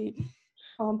really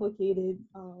complicated.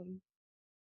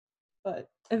 But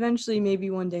eventually maybe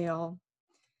one day I'll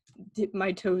dip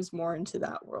my toes more into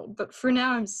that world, but for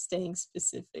now I'm staying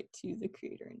specific to the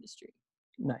creator industry.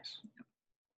 Nice.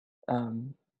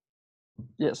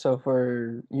 So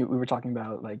for you, we were talking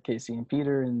about like Casey and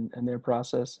Peter and their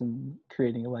process and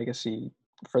creating a legacy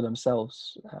for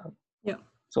themselves.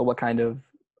 So what kind of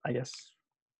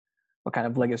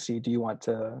legacy do you want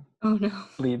to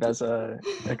leave as a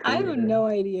creator? I have no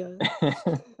idea.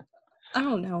 I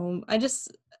don't know. I just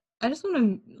want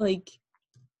to like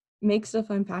make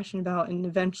stuff I'm passionate about and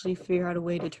eventually figure out a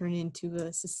way to turn it into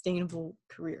a sustainable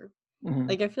career.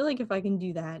 Like I feel like if I can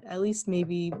do that, at least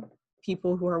maybe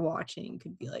people who are watching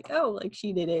could be like, oh, like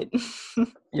she did it.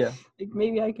 Like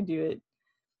maybe I could do it.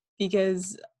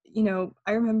 Because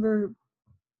I remember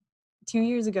 2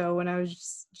 years ago when I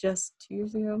was just 2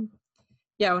 years ago,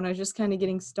 when I was just kind of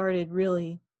getting started,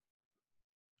 really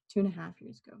 2.5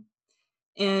 years ago,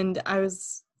 and I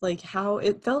was like, how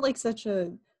it felt like such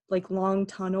a like long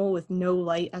tunnel with no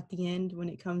light at the end when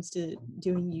it comes to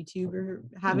doing YouTube or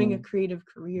having a creative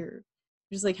career.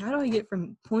 Just like, how do I get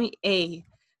from point A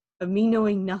of me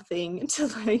knowing nothing to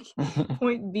like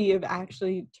point B of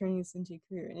actually turning this into a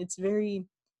career? And it's very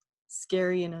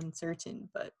scary and uncertain,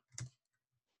 but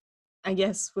I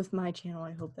guess with my channel,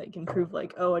 I hope that I can prove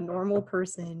like, oh, a normal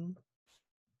person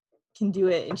can do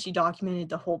it, and she documented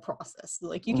the whole process.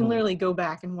 Like you can literally go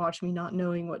back and watch me not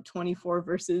knowing what 24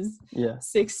 versus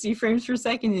 60 frames per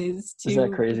second is. Is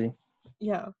that crazy?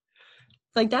 Yeah,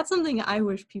 like that's something I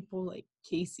wish people like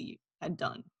Casey had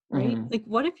done, right? Like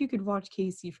what if you could watch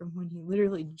Casey from when he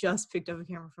literally just picked up a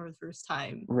camera for the first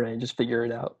time, right? Just figure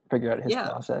out his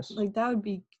process. Like that would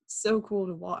be so cool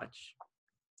to watch.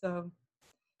 So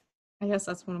I guess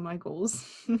that's one of my goals.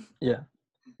 Yeah,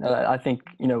 I think,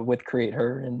 you know, with Create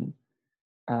Her and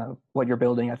what you're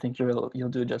building, I think you'll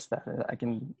do just that. I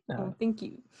can. Oh, thank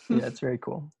you. Yeah, it's very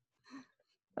cool.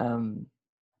 Have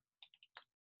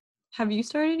you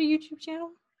started a YouTube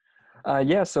channel?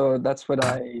 Yeah, so that's what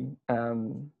I.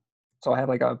 So I have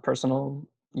like a personal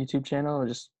YouTube channel,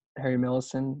 just Harry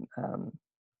Millison, and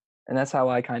that's how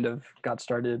I kind of got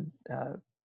started.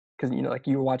 Because you know, like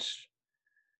you watch,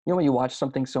 you know, when you watch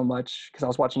something so much, because I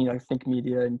was watching, you know, like Think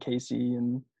Media and Casey,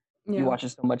 and you watch it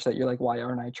so much that you're like, why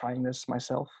aren't I trying this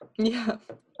myself? Yeah.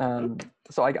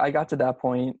 So I got to that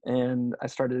point, and I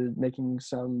started making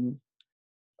some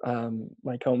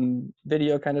like home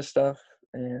video kind of stuff,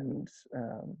 and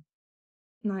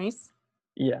nice.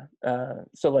 yeah.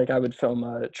 So like I would film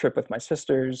a trip with my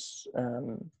sisters,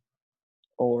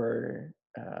 or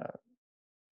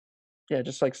yeah,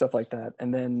 just like stuff like that.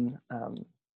 And then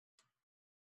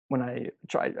when I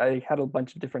had a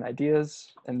bunch of different ideas,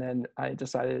 and then I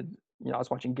decided, you know, I was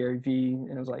watching Gary Vee,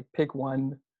 and it was like pick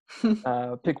one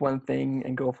thing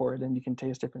and go for it, and you can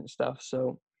taste different stuff.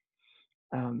 So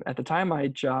at the time, my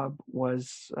job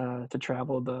was to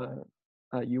travel the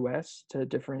U.S. to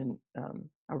different.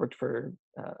 I worked for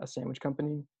a sandwich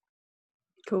company.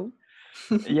 Cool.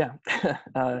 Yeah.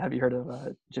 Have you heard of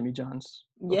Jimmy John's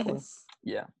before? Yes.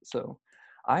 Yeah. So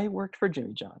I worked for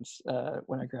Jimmy John's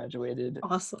when I graduated.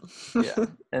 Awesome. Yeah.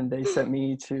 And they sent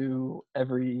me to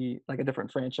like a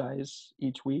different franchise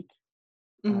each week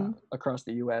across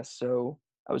the US. So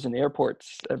I was in the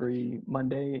airports every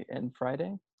Monday and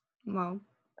Friday. Wow.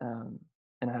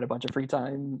 And I had a bunch of free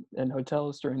time in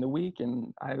hotels during the week.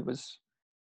 And I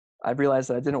realized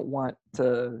that I didn't want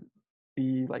to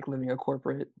be like living a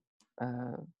corporate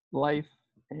life.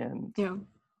 And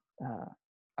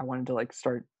I wanted to like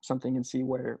start something and see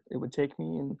where it would take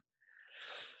me. And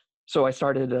so I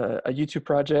started a YouTube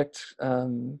project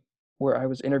where I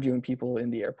was interviewing people in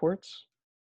the airports.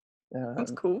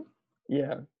 That's cool.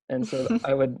 Yeah. And so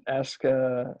I would ask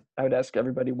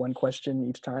everybody one question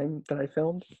each time that I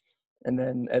filmed, and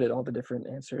then edit all the different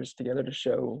answers together to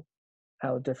show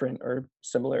how different or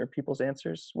similar people's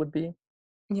answers would be.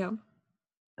 Yeah.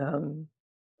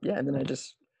 Yeah, and then I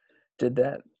just did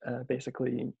that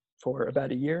basically for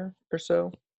about a year or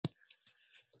so,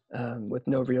 with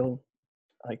no real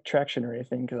like traction or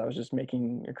anything, because I was just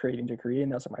creating to create,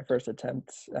 and that was like my first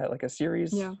attempt at like a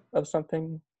series of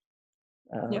something.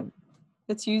 Yeah,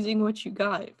 it's using what you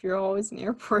got if you're always an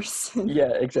air person.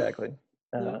 Yeah, exactly.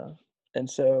 And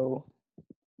so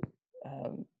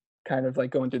kind of like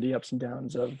going through the ups and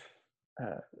downs of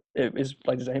it is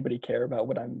like, does anybody care about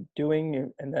what I'm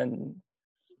doing? And then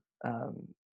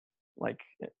like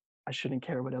I shouldn't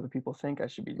care what other people think. I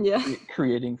should be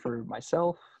creating for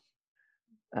myself.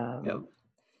 And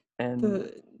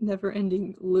the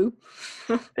never-ending loop.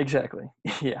 Exactly.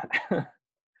 Yeah.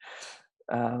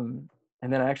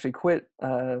 And then I actually quit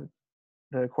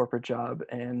the corporate job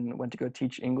and went to go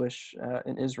teach English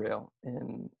in Israel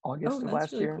in August of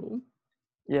last year. Cool.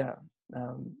 Yeah.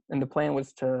 And the plan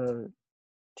was to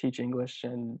teach English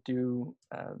and do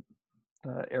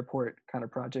the airport kind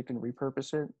of project and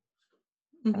repurpose it.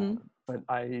 But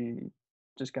I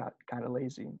just got kind of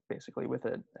lazy basically with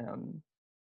it.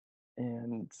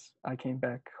 And I came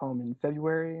back home in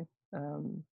February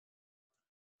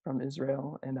from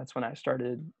Israel, and that's when I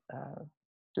started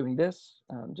doing this.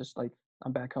 Just like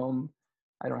I'm back home,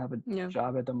 I don't have a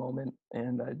job at the moment,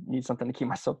 and I need something to keep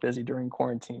myself busy during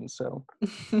quarantine. So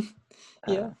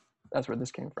that's where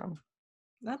this came from.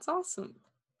 That's awesome.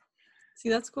 See,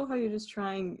 that's cool how you're just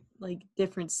trying like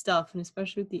different stuff, and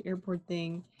especially with the airport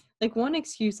thing. Like one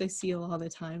excuse I see a lot of the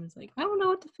time is like, I don't know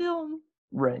what to film.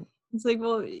 Right. It's like,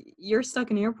 well, you're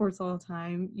stuck in airports all the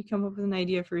time. You come up with an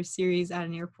idea for a series at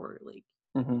an airport. Like,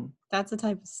 that's the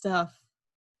type of stuff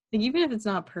Like, even if it's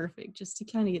not perfect, just to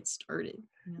kind of get started.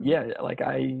 Yeah, like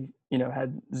I,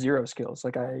 had zero skills.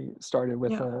 Like I started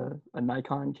with Yeah. a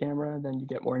Nikon camera, then you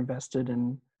get more invested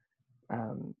and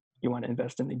you want to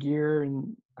invest in the gear.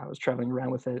 And I was traveling around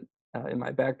with it in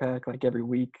my backpack like every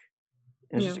week.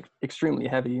 And it's Yeah. just extremely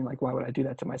heavy. Like, why would I do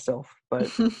that to myself? But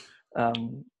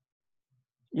um,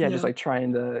 yeah, just Yeah. like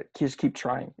trying to just keep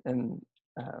trying, and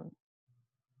um,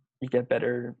 you get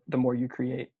better the more you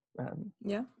create.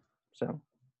 Yeah. So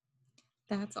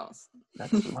That's awesome.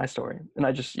 that's my story. And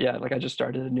I just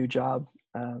started a new job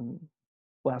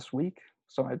last week.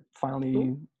 So I finally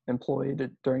Cool.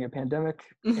 employed during a pandemic,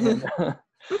 and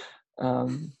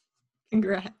um,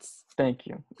 Congrats. thank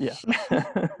you. Yeah.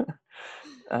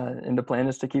 And the plan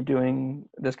is to keep doing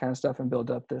this kind of stuff and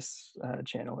build up this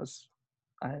channel. As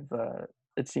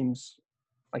it seems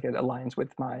like it aligns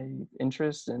with my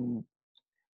interests and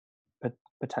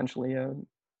potentially a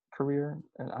career.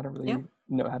 And I don't Yeah. really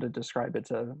know how to describe it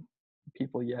to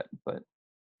people yet, but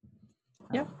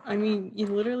Yeah. I mean, you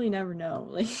literally never know.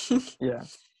 Like, yeah.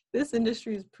 this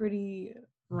industry is pretty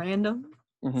random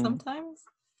Hmm. sometimes.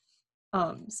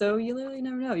 So you literally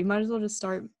never know. You might as well just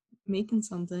start making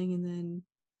something, and then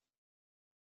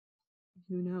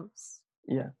who knows?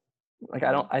 Yeah. Like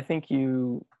Yeah. I think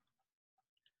you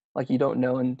don't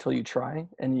know until you try.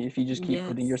 And if you just keep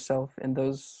putting Yes. yourself in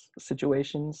those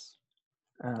situations,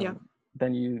 Yeah.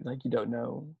 then you don't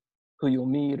know who you'll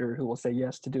meet or who will say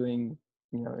yes to doing,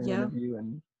 an Yeah. interview.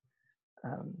 And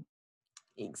um,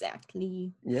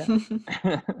 Exactly. yeah.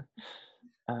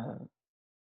 uh,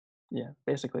 yeah,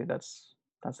 basically that's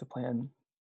the plan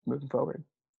moving forward.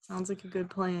 Sounds like a good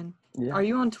plan. Yeah. Are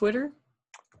you on Twitter?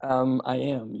 I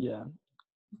am. Yeah.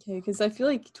 Okay, because I feel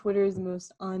like Twitter is the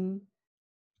most I'm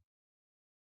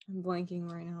blanking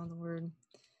right now on the word.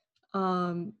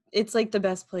 It's like the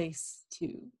best place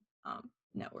to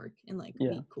network and like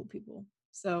Yeah. meet cool people.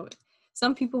 So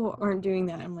some people aren't doing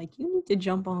that. I'm like, you need to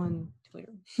jump on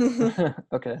Twitter.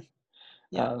 Okay.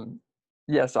 Yeah. um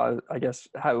yeah, so I guess,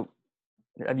 how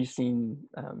have you seen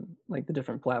like the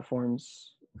different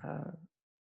platforms,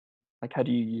 like how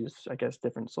do you use, I guess,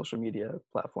 different social media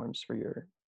platforms for your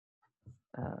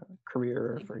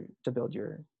career, or to build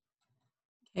your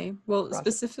Okay. Well, project?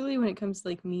 specifically when it comes to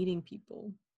like meeting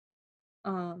people,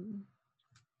 um,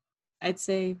 I'd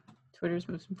say Twitter's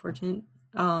most important.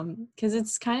 Because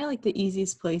it's kind of like the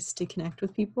easiest place to connect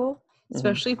with people, Hmm.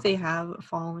 especially if they have a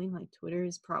following. Like Twitter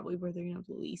is probably where they're gonna have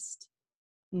the least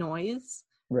noise.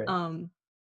 Right. Um,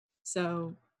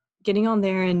 so getting on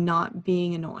there and not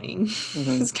being annoying Hmm.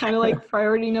 is kind of like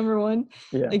priority number one.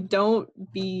 Yeah. Like, don't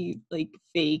be like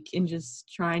fake and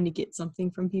just trying to get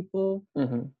something from people.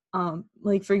 Hmm.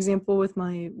 Like for example, with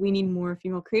my We Need More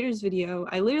Female Creators video,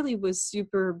 I literally was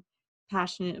super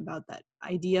passionate about that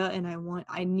idea, and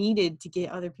I needed to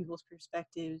get other people's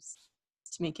perspectives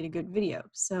to make it a good video.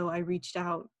 So I reached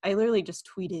out. I literally just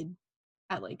tweeted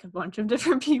at like a bunch of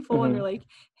different people and were Hmm. like,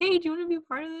 hey, do you want to be a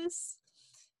part of this?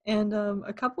 And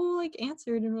a couple like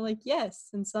answered and were like, yes,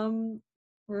 and some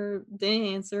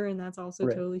didn't answer, and that's also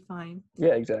Right. totally fine.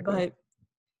 Yeah, exactly. But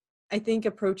I think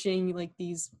approaching like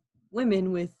these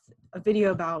women with a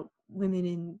video about women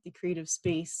in the creative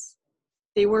space,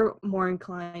 they were more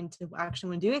inclined to actually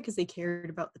want to do it because they cared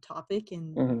about the topic,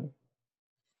 and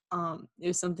Hmm. it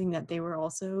was something that they were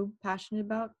also passionate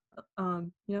about.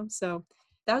 So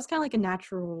that was kind of like a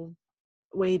natural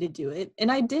way to do it. And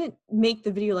I didn't make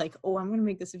the video like, oh, I'm going to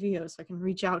make this video so I can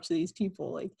reach out to these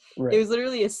people. Like, it Right. was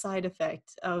literally a side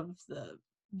effect of the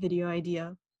video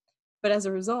idea. But as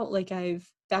a result, like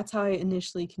that's how I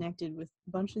initially connected with a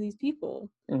bunch of these people.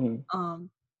 Hmm. Um,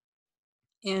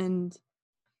 and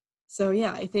so,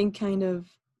 yeah, I think kind of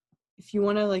if you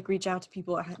want to like reach out to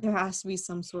people, there has to be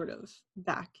some sort of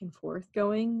back and forth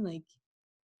going, like,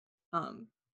 um,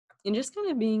 and just kind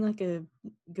of being like a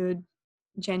good,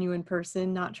 genuine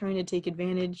person, not trying to take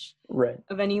advantage Right.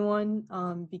 of anyone,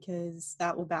 because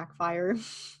that will backfire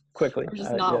Quickly. or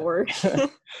just not Yeah. work.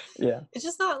 Yeah. It's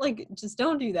just not like, just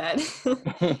don't do that.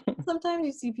 Sometimes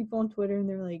you see people on Twitter and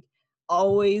they're like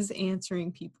always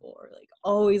answering people or like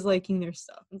always liking their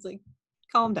stuff. It's like,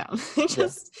 calm down. Yeah.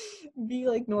 Just be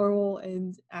like normal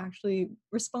and actually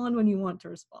respond when you want to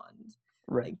respond.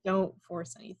 Right. Like, don't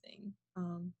force anything.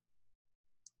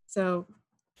 So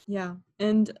yeah,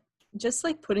 and just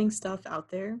like putting stuff out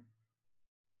there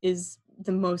is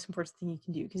the most important thing you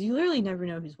can do because you literally never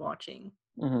know who's watching.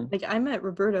 Hmm. Like, I met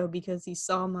Roberto because he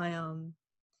saw my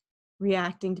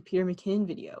reacting to Peter McKinnon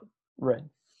video, Right.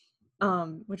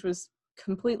 which was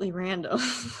completely random.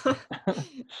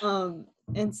 um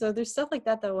and so there's stuff like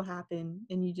that that will happen,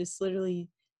 and you just literally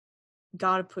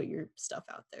gotta put your stuff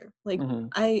out there. Like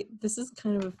Mm-hmm. this is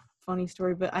kind of a funny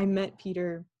story, but I met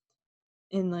Peter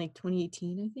in like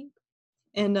 2018, I think.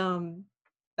 And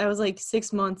that was like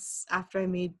 6 months after I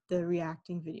made the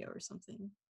reacting video or something.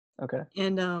 Okay.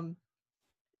 And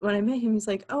when I met him, he's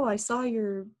like, "Oh, I saw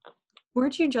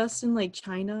weren't you just in like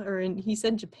China or in," he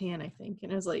said Japan, I think.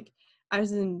 And I was like, "I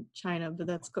was in China, but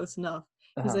that's close enough."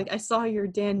 He's Uh-huh. like, "I saw your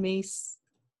Dan Mace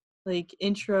like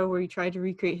intro where you tried to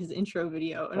recreate his intro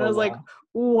video." And I Oh, was like, wow.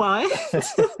 "What?"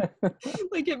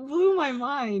 Like it blew my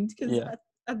mind because Yeah.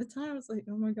 at the time I was like,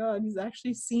 "Oh my god, he's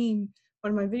actually seen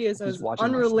one of my videos that He's was watching my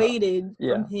stuff. unrelated from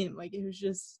Yeah. him." Like it was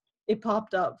just, it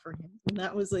popped up for him, and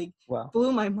that was like Wow.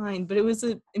 blew my mind. But it was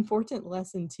an important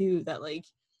lesson too, that like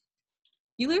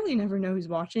you literally never know who's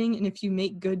watching, and if you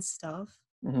make good stuff,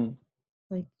 Mm-hmm.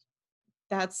 like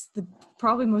that's the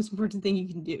probably most important thing you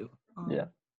can do. Yeah.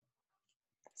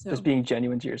 Just So being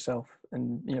genuine to yourself,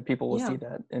 and people will yeah, see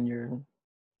that in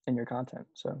your content.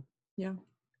 So yeah.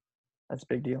 that's a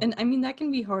big deal. And I mean, that can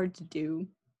be hard to do.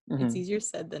 It's Mm-hmm. easier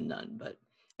said than done, but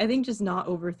I think just not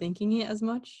overthinking it as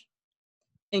much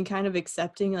and kind of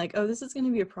accepting like, oh, this is going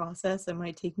to be a process that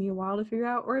might take me a while to figure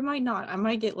out, or it might not. I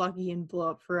might get lucky and blow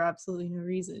up for absolutely no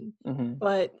reason. Mm-hmm.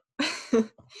 But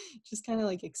just kind of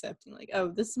like accepting like, oh,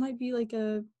 this might be like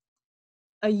a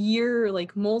year,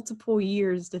 like multiple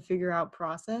years to figure out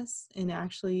process. And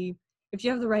actually, if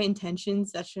you have the right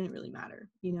intentions, that shouldn't really matter,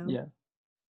 you know? Yeah.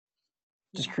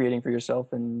 Just Yeah. creating for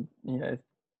yourself, and if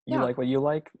you Yeah. like what you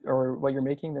like or what you're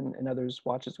making, then and others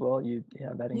watch as well, you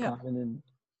have that in Yeah. common and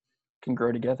can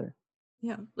grow together.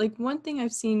 Yeah. Like one thing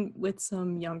I've seen with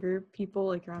some younger people,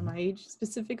 like around my age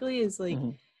specifically, is like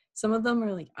Mm-hmm. some of them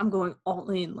are like, I'm going all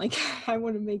in. Like I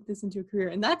want to make this into a career.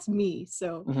 And that's me.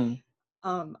 So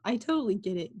Mm-hmm. I totally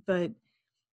get it. But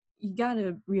you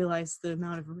gotta realize the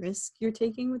amount of risk you're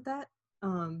taking with that.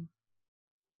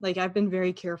 Like I've been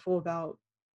very careful about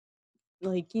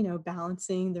like,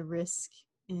 balancing the risk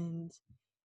and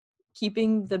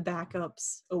keeping the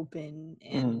backups open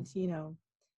Mm-hmm. and,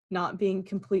 not being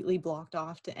completely blocked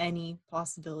off to any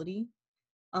possibility.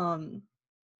 Um,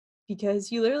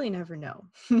 because you literally never know.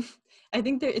 I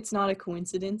think that it's not a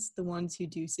coincidence, the ones who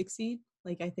do succeed.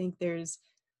 Like I think there's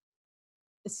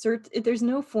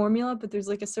no formula, but there's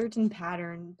like a certain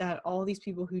pattern that all these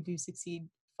people who do succeed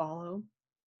follow.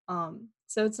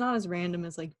 So it's not as random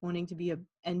as like wanting to be a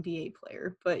NBA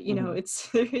player, but Mm-hmm. it's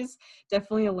there is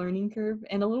definitely a learning curve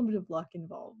and a little bit of luck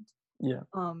involved. Yeah.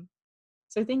 Um,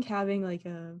 so I think having like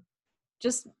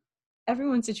just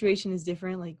everyone's situation is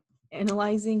different, like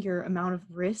analyzing your amount of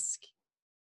risk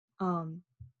um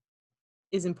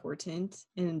is important.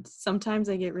 And sometimes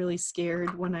I get really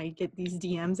scared when I get these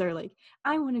DMs that are like,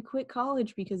 I want to quit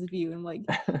college because of you. And I'm like,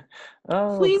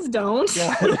 Oh please don't.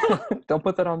 God. Don't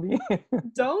put that on me.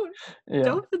 don't Yeah.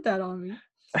 don't put that on me.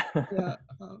 Yeah.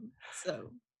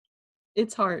 So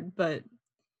it's hard, but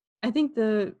I think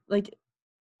the like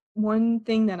one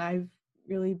thing that I've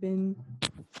really been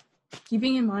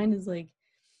keeping in mind is like,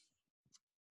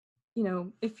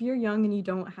 if you're young and you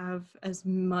don't have as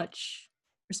much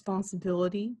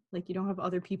responsibility, like you don't have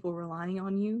other people relying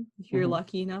on you, if you're Mm-hmm.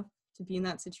 lucky enough to be in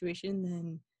that situation,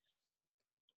 then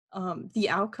the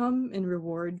outcome and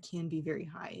reward can be very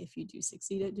high if you do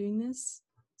succeed at doing this.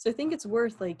 So I think it's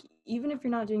worth, like, even if you're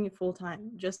not doing it full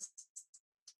time, just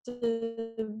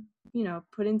to,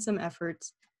 put in some effort,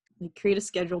 like create a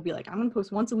schedule, be like, I'm going to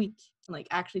post once a week and like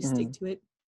actually stick Mm-hmm. to it.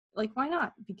 Like, why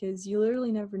not? Because you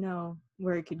literally never know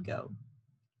where it could go.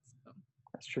 So,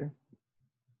 That's true.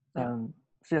 yeah.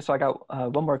 So I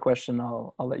got one more question.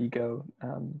 I'll let you go.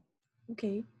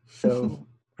 Okay. So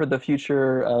for the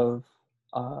future of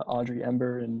Audrey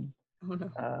Ember, and Oh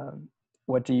no.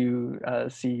 what do you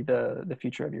see the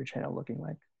future of your channel looking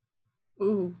like?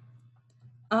 Ooh.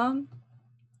 Um,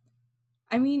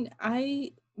 I mean,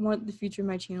 I want the future of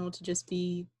my channel to just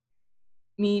be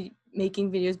me making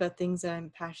videos about things that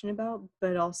I'm passionate about,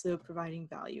 but also providing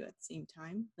value at the same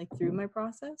time, like through my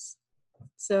process.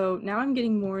 So now I'm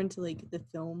getting more into like the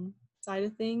film side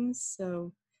of things.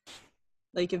 So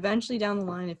like eventually down the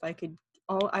line, if I could,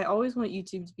 I always want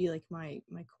YouTube to be like my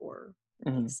core,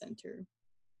 like Mm-hmm. center.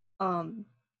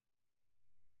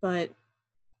 But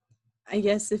I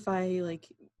guess if I like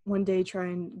one day try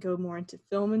and go more into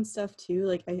film and stuff too,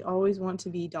 like I always want to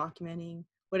be documenting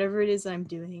whatever it is that I'm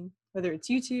doing, whether it's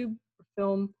YouTube or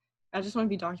film. I just want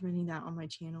to be documenting that on my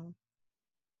channel.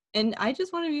 And I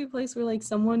just want to be a place where like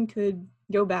someone could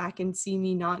go back and see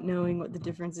me not knowing what the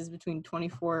difference is between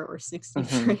 24 or 60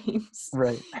 Mm-hmm. frames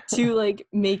Right. to like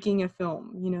making a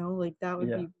film, like that would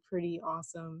Yeah. be pretty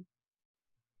awesome,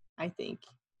 I think,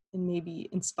 and maybe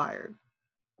inspire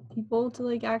people to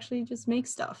like actually just make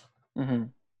stuff. Mm-hmm.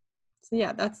 So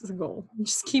yeah, that's the goal.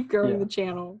 Just keep growing the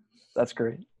channel. That's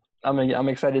great. I'm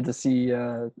excited to see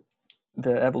the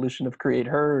evolution of Create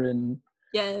Her and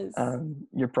Yes.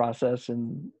 your process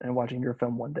and watching your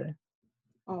film one day.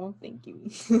 Oh, thank you.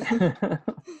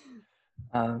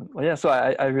 Well, yeah, so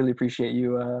I really appreciate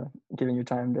you giving your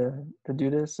time to do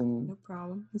this. And no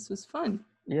problem. This was fun.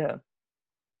 Yeah.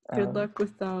 Good luck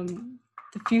with the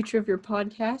future of your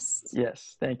podcast.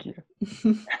 Yes, thank you.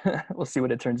 We'll see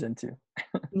what it turns into.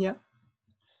 Yeah.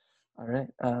 All right.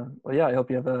 Well, yeah, I hope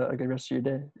you have a good rest of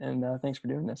your day, and thanks for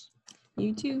doing this.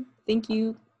 You too. Thank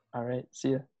you. All right.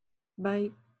 See ya.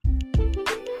 Bye.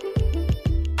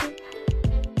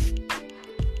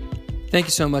 Thank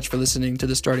you so much for listening to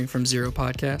the Starting From Zero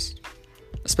podcast.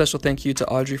 A special thank you to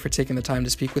Audrey for taking the time to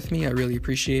speak with me. I really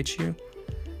appreciate you.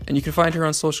 And you can find her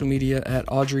on social media at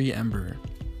Audrey Ember.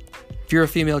 If you're a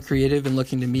female creative and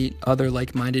looking to meet other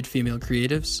like-minded female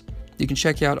creatives, you can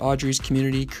check out Audrey's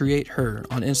community Create Her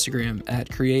on Instagram at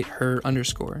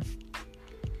createher_.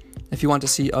 If you want to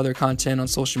see other content on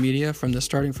social media from the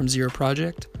Starting From Zero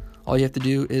project, all you have to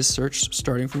do is search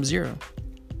Starting From Zero.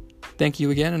 Thank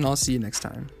you again, and I'll see you next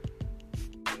time.